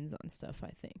like spins on stuff,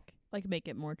 I think. Like make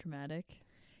it more dramatic.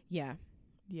 Yeah.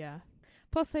 Yeah.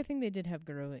 Plus I think they did have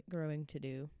growing to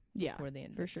do before they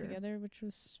ended for up sure. together, which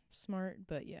was smart,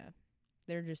 but yeah.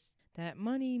 They're just that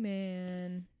money,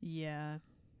 man. Yeah.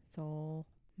 It's all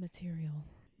material.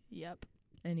 Yep.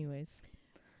 Anyways.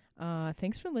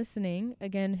 Thanks for listening.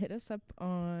 Again, hit us up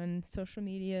on social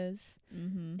medias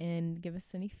and give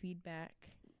us any feedback.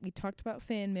 We talked about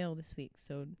fan mail this week,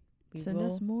 so send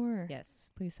us more.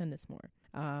 Yes, please send us more.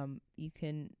 You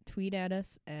can tweet at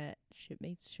us at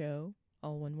Shipmates Show,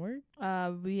 all one word.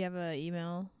 We have a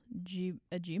email,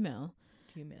 a Gmail.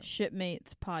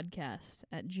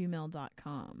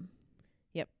 shipmatespodcast@gmail.com.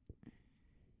 Yep.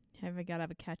 I gotta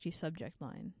have a catchy subject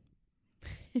line.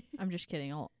 I'm just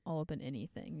kidding. I'll open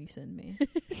anything you send me.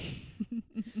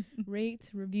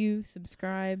 Rate, review,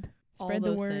 subscribe, spread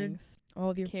all the word. Things. All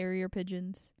of your carrier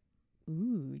pigeons.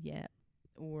 Ooh, yeah.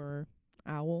 Or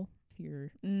owl if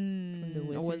you're from the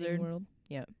wizarding world.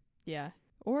 Yep. Yeah.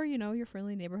 Or your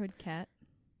friendly neighborhood cat.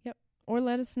 Yep. Or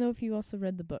let us know if you also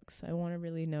read the books. I want to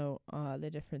really know the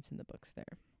difference in the books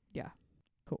there. Yeah.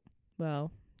 Cool.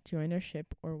 Well, join our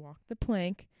ship or walk the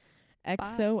plank.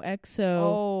 XOXO.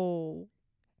 Oh.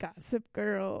 Gossip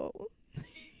Girl. And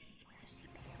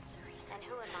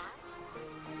who am I?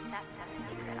 That's not a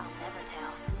secret I'll never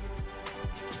tell.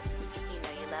 You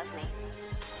know you love me.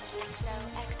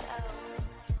 XOXO.